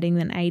smaller wedding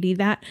than 80.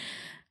 That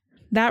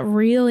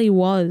really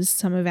was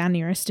some of our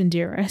nearest and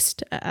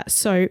dearest.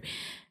 So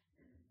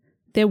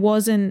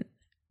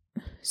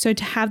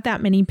to have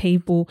that many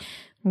people,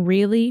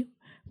 really,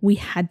 we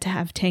had to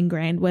have 10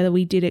 grand, whether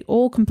we did it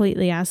all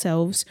completely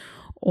ourselves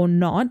or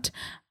not.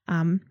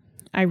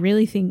 I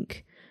really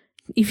think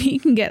if you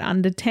can get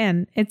under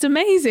 10, it's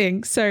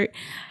amazing. So,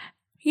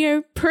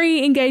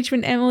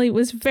 pre-engagement Emily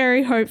was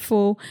very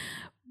hopeful,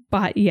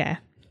 but yeah,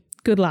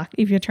 good luck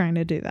if you're trying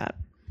to do that.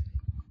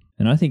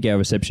 And I think our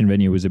reception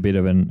venue was a bit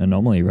of an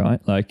anomaly, right?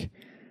 Like,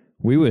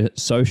 we were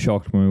so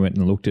shocked when we went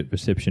and looked at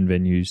reception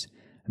venues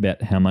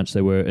about how much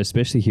they were,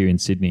 especially here in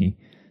Sydney.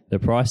 The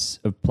price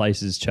of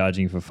places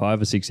charging for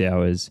 5 or 6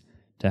 hours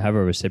to have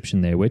a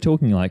reception there, we're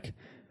talking like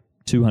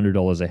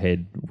 $200 a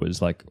head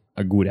was like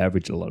a good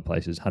average at a lot of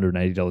places,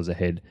 $180 a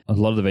head. A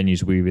lot of the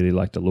venues we really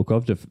liked the look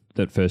of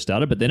that first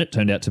started, but then it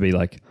turned out to be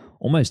like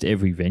almost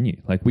every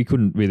venue. Like, we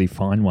couldn't really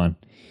find one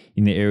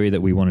in the area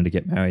that we wanted to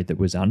get married that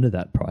was under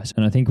that price.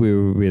 And I think we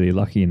were really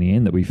lucky in the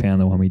end that we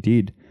found the one we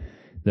did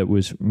that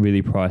was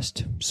really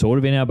priced sort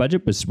of in our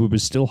budget, but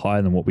was still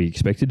higher than what we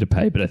expected to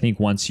pay. But I think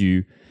once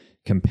you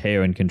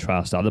compare and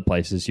contrast other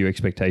places, your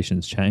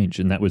expectations change.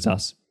 And that was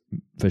us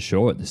for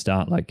sure at the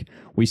start. Like,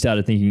 we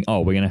started thinking,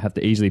 we're going to have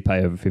to easily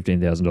pay over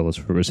 $15,000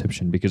 for a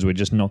reception because we're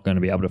just not going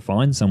to be able to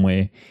find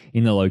somewhere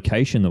in the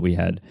location that we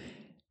had.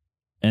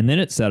 And then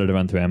it started to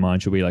run through our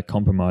mind, should we like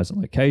compromise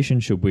on location?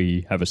 Should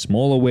we have a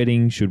smaller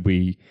wedding? Should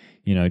we,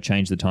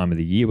 change the time of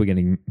the year we're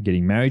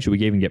getting married? Should we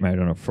even get married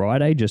on a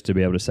Friday just to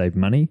be able to save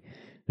money?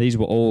 These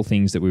were all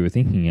things that we were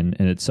thinking, and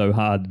it's so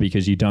hard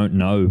because you don't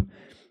know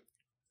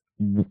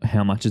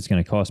how much it's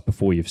going to cost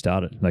before you've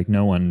started. Like,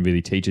 no one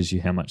really teaches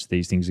you how much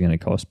these things are going to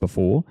cost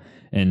before.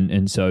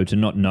 And so to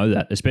not know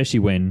that, especially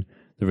when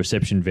the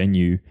reception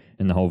venue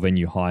and the whole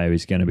venue hire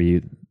is going to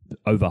be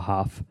over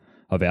half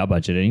of our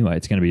budget anyway,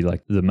 it's going to be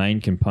like the main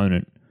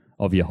component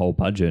of your whole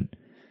budget.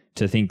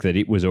 To think that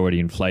it was already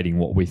inflating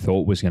what we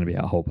thought was going to be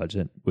our whole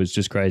budget was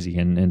just crazy.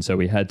 And so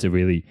we had to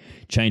really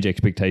change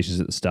expectations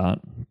at the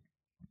start.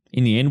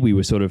 In the end, we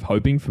were sort of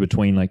hoping for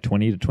between like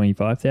 20 to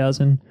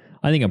 25,000.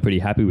 I think I'm pretty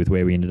happy with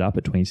where we ended up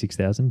at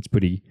 26,000. It's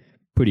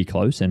pretty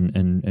close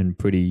and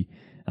pretty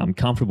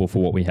comfortable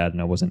for what we had, and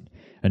I wasn't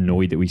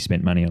annoyed that we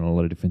spent money on a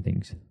lot of different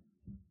things.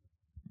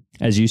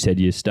 As you said,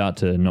 you start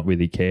to not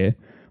really care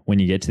when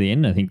you get to the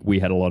end. I think we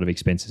had a lot of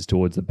expenses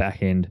towards the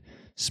back end.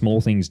 Small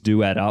things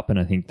do add up, and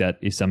I think that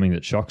is something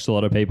that shocks a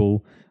lot of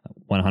people.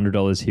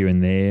 $100 here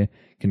and there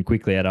can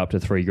quickly add up to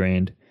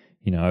 $3,000,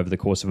 over the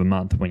course of a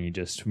month when you're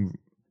just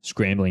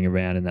scrambling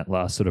around in that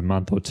last sort of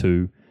month or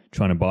two,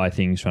 trying to buy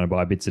things, trying to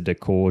buy bits of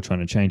decor, trying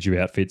to change your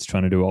outfits,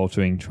 trying to do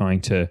altering,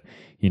 trying to,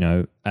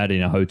 add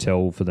in a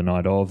hotel for the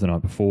night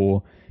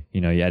before,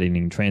 you're adding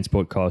in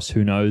transport costs,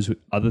 who knows,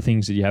 other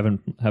things that you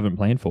haven't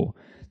planned for.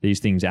 These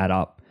things add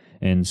up.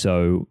 And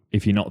so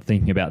if you're not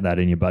thinking about that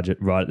in your budget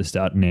right at the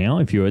start now,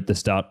 if you're at the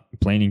start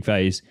planning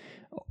phase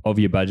of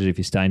your budget, if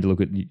you're starting to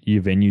look at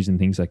your venues and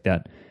things like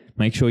that,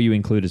 make sure you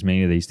include as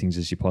many of these things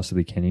as you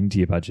possibly can into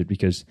your budget,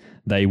 because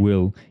they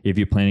will, if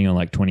you're planning on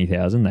like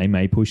 20,000, they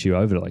may push you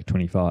over to like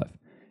 25.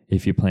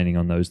 If you're planning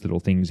on those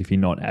little things, if you're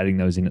not adding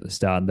those in at the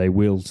start, they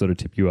will sort of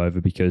tip you over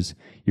because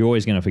you're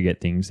always going to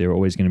forget things. There are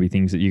always going to be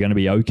things that you're going to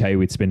be okay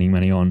with spending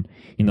money on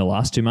in the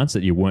last 2 months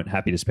that you weren't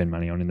happy to spend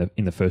money on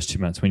in the first 2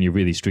 months when you're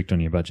really strict on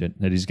your budget.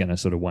 That is going to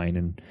sort of wane.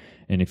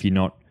 And if you're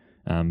not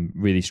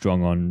really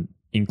strong on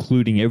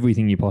including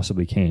everything you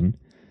possibly can,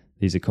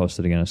 these are costs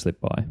that are going to slip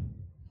by.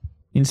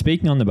 In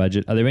speaking on the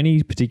budget, are there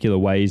any particular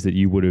ways that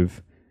you would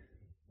have,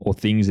 or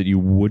things that you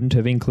wouldn't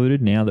have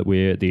included now that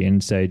we're at the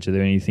end stage? Are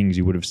there any things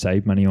you would have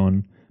saved money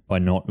on by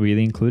not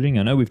really including?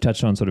 I know we've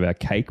touched on sort of our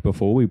cake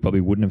before. We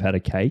probably wouldn't have had a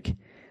cake,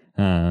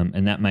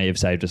 and that may have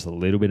saved us a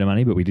little bit of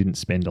money, but we didn't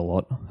spend a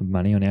lot of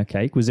money on our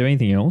cake. Was there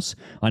anything else?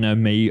 I know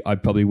I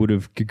probably would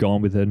have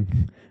gone with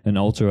an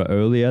altar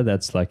earlier.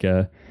 That's like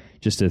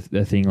just a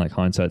thing like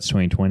hindsight's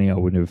 2020. I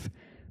would have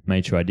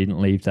made sure I didn't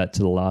leave that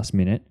to the last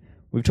minute.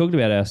 We've talked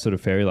about our sort of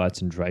fairy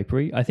lights and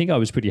drapery. I think I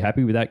was pretty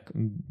happy with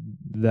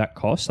that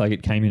cost. Like,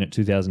 it came in at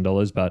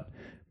 $2,000, but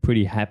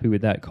pretty happy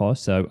with that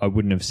cost. So I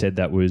wouldn't have said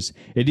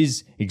it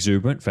is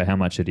exuberant for how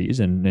much it is.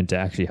 And to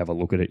actually have a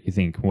look at it, you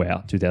think,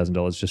 wow,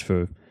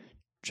 $2,000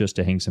 just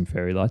to hang some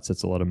fairy lights.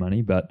 That's a lot of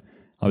money. But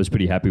I was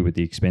pretty happy with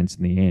the expense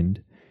in the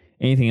end.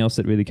 Anything else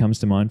that really comes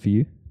to mind for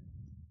you?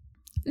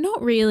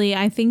 Not really.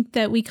 I think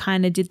that we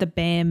kind of did the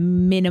bare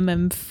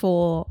minimum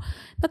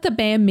not the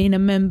bare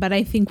minimum, but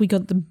I think we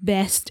got the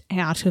best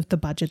out of the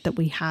budget that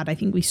we had. I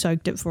think we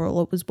soaked it for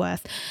all it was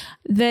worth.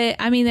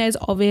 There's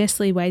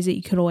obviously ways that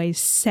you could always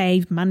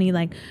save money.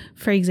 Like,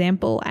 for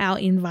example, our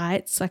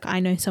invites. Like, I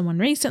know someone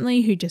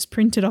recently who just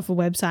printed off a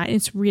website.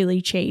 It's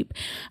really cheap.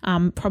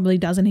 Probably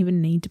doesn't even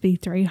need to be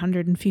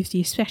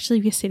 $350, especially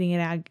if you're sitting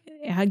at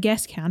our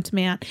guest count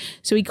amount.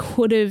 So we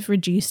could have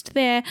reduced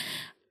there.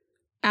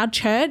 Our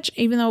church,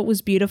 even though it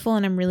was beautiful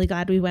and I'm really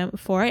glad we went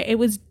for it, it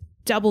was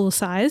double the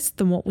size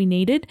than what we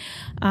needed.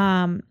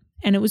 And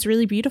it was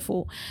really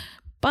beautiful.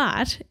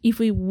 But if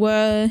we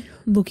were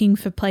looking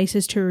for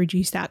places to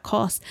reduce that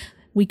cost,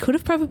 we could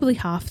have probably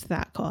halved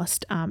that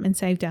cost and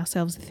saved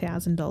ourselves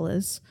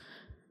 $1,000.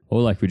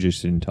 Or like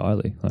reduced it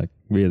entirely. Like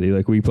really,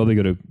 like we probably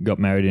got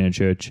married in a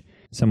church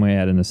somewhere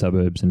out in the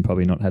suburbs and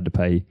probably not had to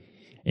pay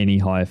any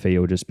higher fee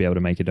or just be able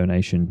to make a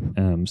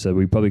donation. So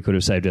we probably could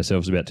have saved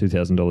ourselves about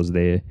 $2,000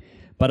 there.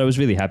 But I was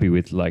really happy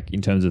with, like,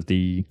 in terms of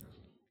the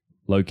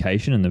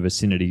location and the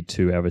vicinity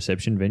to our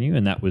reception venue.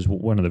 And that was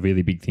one of the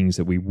really big things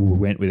that we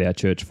went with our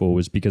church for,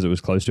 was because it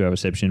was close to our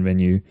reception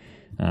venue.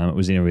 It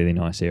was in a really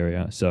nice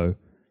area. So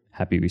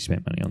happy we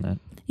spent money on that.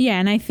 Yeah,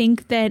 and I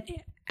think that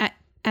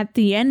at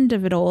the end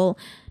of it all,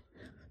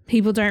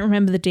 people don't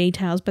remember the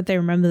details, but they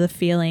remember the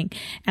feeling.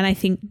 And I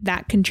think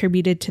that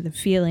contributed to the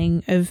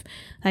feeling of,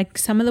 like,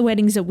 some of the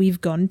weddings that we've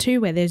gone to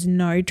where there's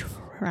no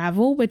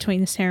travel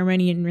between the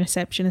ceremony and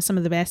reception are some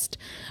of the best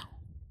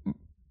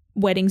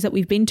weddings that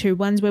we've been to.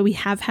 Ones where we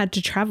have had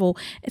to travel,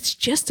 it's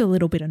just a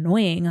little bit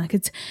annoying. Like,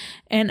 it's,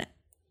 and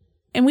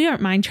we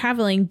don't mind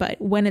traveling, but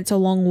when it's a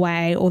long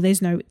way or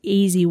there's no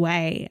easy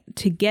way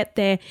to get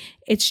there,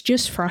 it's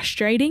just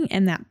frustrating,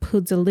 and that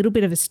puts a little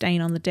bit of a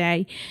stain on the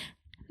day.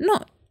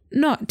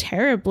 Not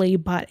terribly,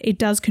 but it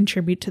does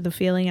contribute to the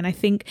feeling. And I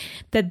think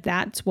that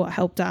that's what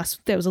helped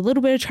us. There was a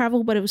little bit of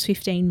travel, but it was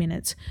 15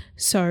 minutes.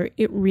 So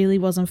it really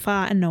wasn't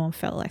far, and no one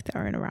felt like they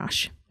were in a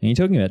rush. And you're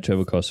talking about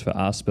travel costs for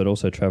us, but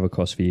also travel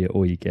costs for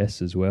all your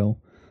guests as well.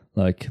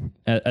 Like,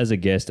 as a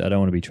guest, I don't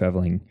want to be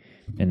traveling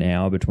an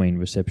hour between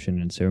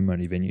reception and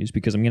ceremony venues,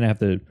 because I'm going to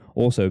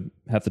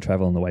have to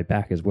travel on the way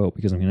back as well,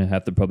 because I'm going to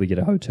have to probably get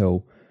a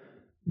hotel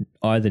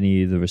either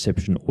near the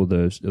reception or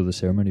the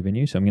ceremony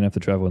venue. So I'm going to have to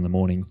travel in the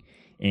morning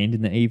and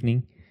in the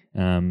evening.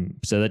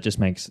 So that just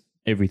makes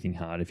everything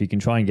hard. If you can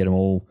try and get them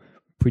all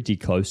pretty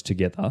close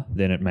together,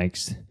 then it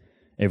makes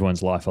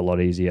everyone's life a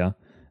lot easier.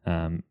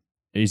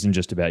 It isn't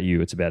just about you,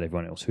 it's about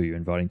everyone else who you're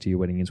inviting to your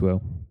wedding as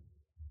well.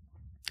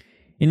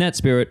 In that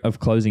spirit of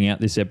closing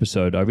out this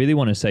episode, I really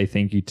want to say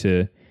thank you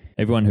to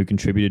everyone who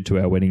contributed to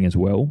our wedding as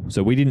well.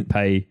 So we didn't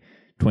pay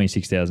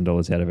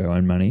 $26,000 out of our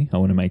own money. I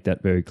want to make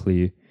that very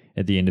clear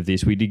at the end of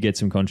this. We did get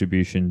some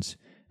contributions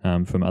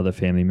from other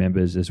family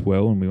members as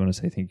well, and we want to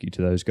say thank you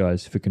to those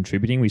guys for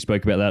contributing. We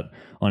spoke about that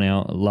on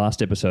our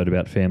last episode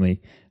about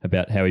family,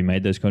 about how we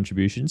made those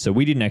contributions. So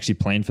we didn't actually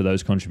plan for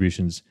those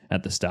contributions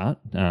at the start,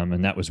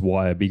 and that was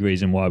a big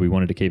reason why we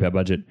wanted to keep our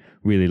budget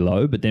really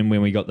low. But then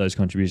when we got those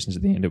contributions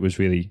at the end, it was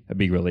really a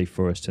big relief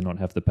for us to not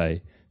have to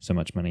pay so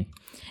much money.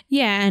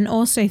 Yeah, and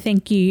also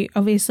thank you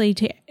obviously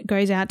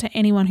goes out to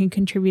anyone who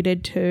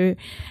contributed to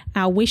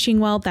our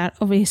wishing well. That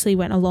obviously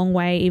went a long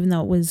way, even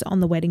though it was on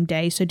the wedding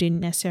day, so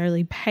didn't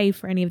necessarily pay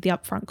for any of the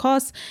upfront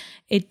costs.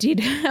 It did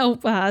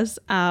help us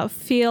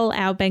fill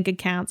our bank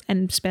accounts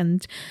and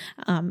spend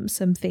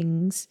some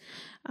things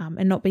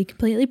and not be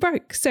completely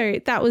broke.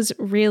 So that was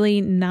really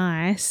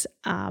nice.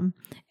 And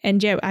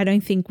yeah, I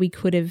don't think we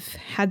could have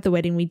had the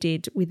wedding we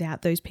did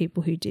without those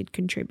people who did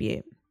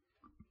contribute.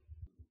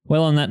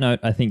 Well, on that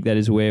note, I think that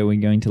is where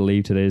we're going to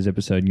leave today's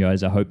episode,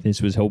 guys. I hope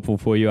this was helpful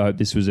for you. I hope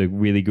this was a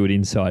really good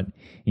insight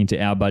into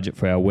our budget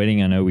for our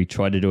wedding. I know we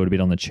tried to do it a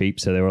bit on the cheap,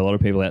 so there were a lot of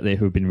people out there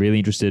who have been really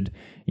interested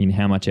in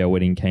how much our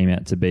wedding came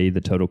out to be,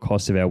 the total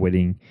cost of our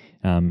wedding,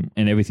 and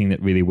everything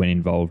that really went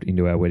involved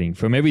into our wedding.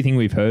 From everything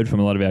we've heard from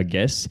a lot of our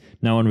guests,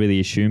 no one really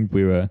assumed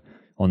we were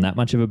on that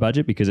much of a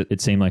budget, because it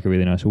seemed like a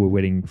really nice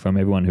wedding from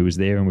everyone who was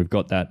there, and we've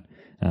got that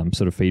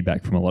sort of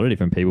feedback from a lot of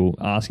different people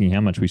asking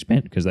how much we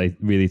spent, because they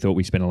really thought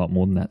we spent a lot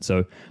more than that.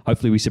 So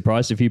hopefully we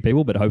surprised a few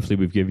people, but hopefully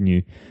we've given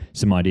you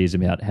some ideas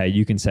about how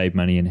you can save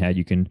money and how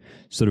you can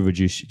sort of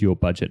reduce your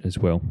budget as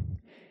well.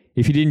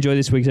 If you did enjoy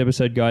this week's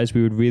episode, guys,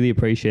 we would really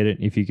appreciate it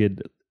if you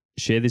could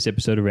share this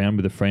episode around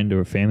with a friend or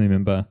a family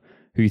member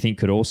who you think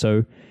could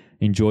also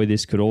enjoy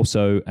this, could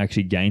also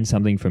actually gain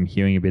something from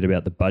hearing a bit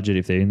about the budget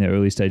if they're in the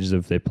early stages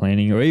of their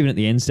planning, or even at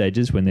the end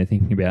stages when they're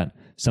thinking about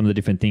some of the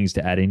different things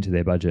to add into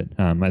their budget.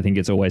 I think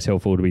it's always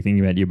helpful to be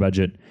thinking about your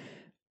budget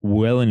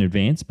well in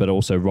advance, but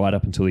also right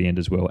up until the end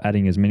as well,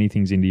 adding as many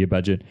things into your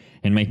budget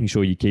and making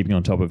sure you're keeping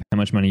on top of how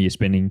much money you're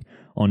spending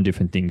on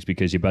different things,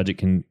 because your budget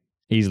can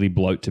easily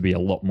bloat to be a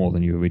lot more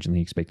than you originally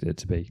expected it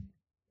to be.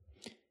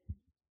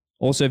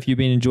 Also, if you've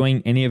been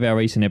enjoying any of our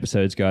recent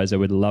episodes, guys, I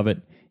would love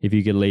it if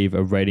you could leave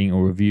a rating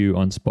or review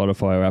on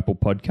Spotify or Apple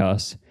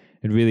Podcasts.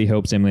 It really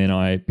helps Emily and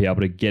I be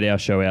able to get our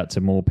show out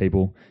to more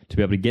people, to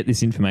be able to get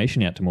this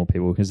information out to more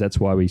people, because that's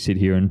why we sit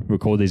here and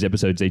record these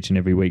episodes each and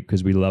every week,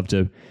 because we love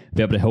to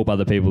be able to help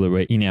other people that were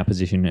in our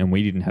position and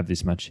we didn't have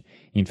this much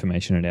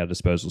information at our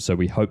disposal. So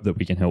we hope that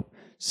we can help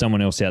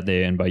someone else out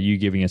there, and by you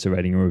giving us a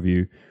rating or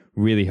review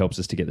really helps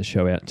us to get the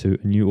show out to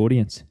a new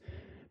audience.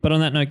 But on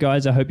that note,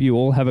 guys, I hope you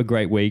all have a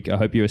great week. I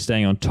hope you are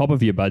staying on top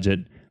of your budget,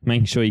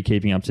 making sure you're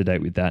keeping up to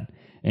date with that.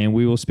 And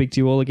we will speak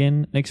to you all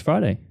again next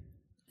Friday.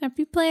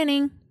 Happy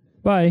planning.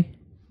 Bye.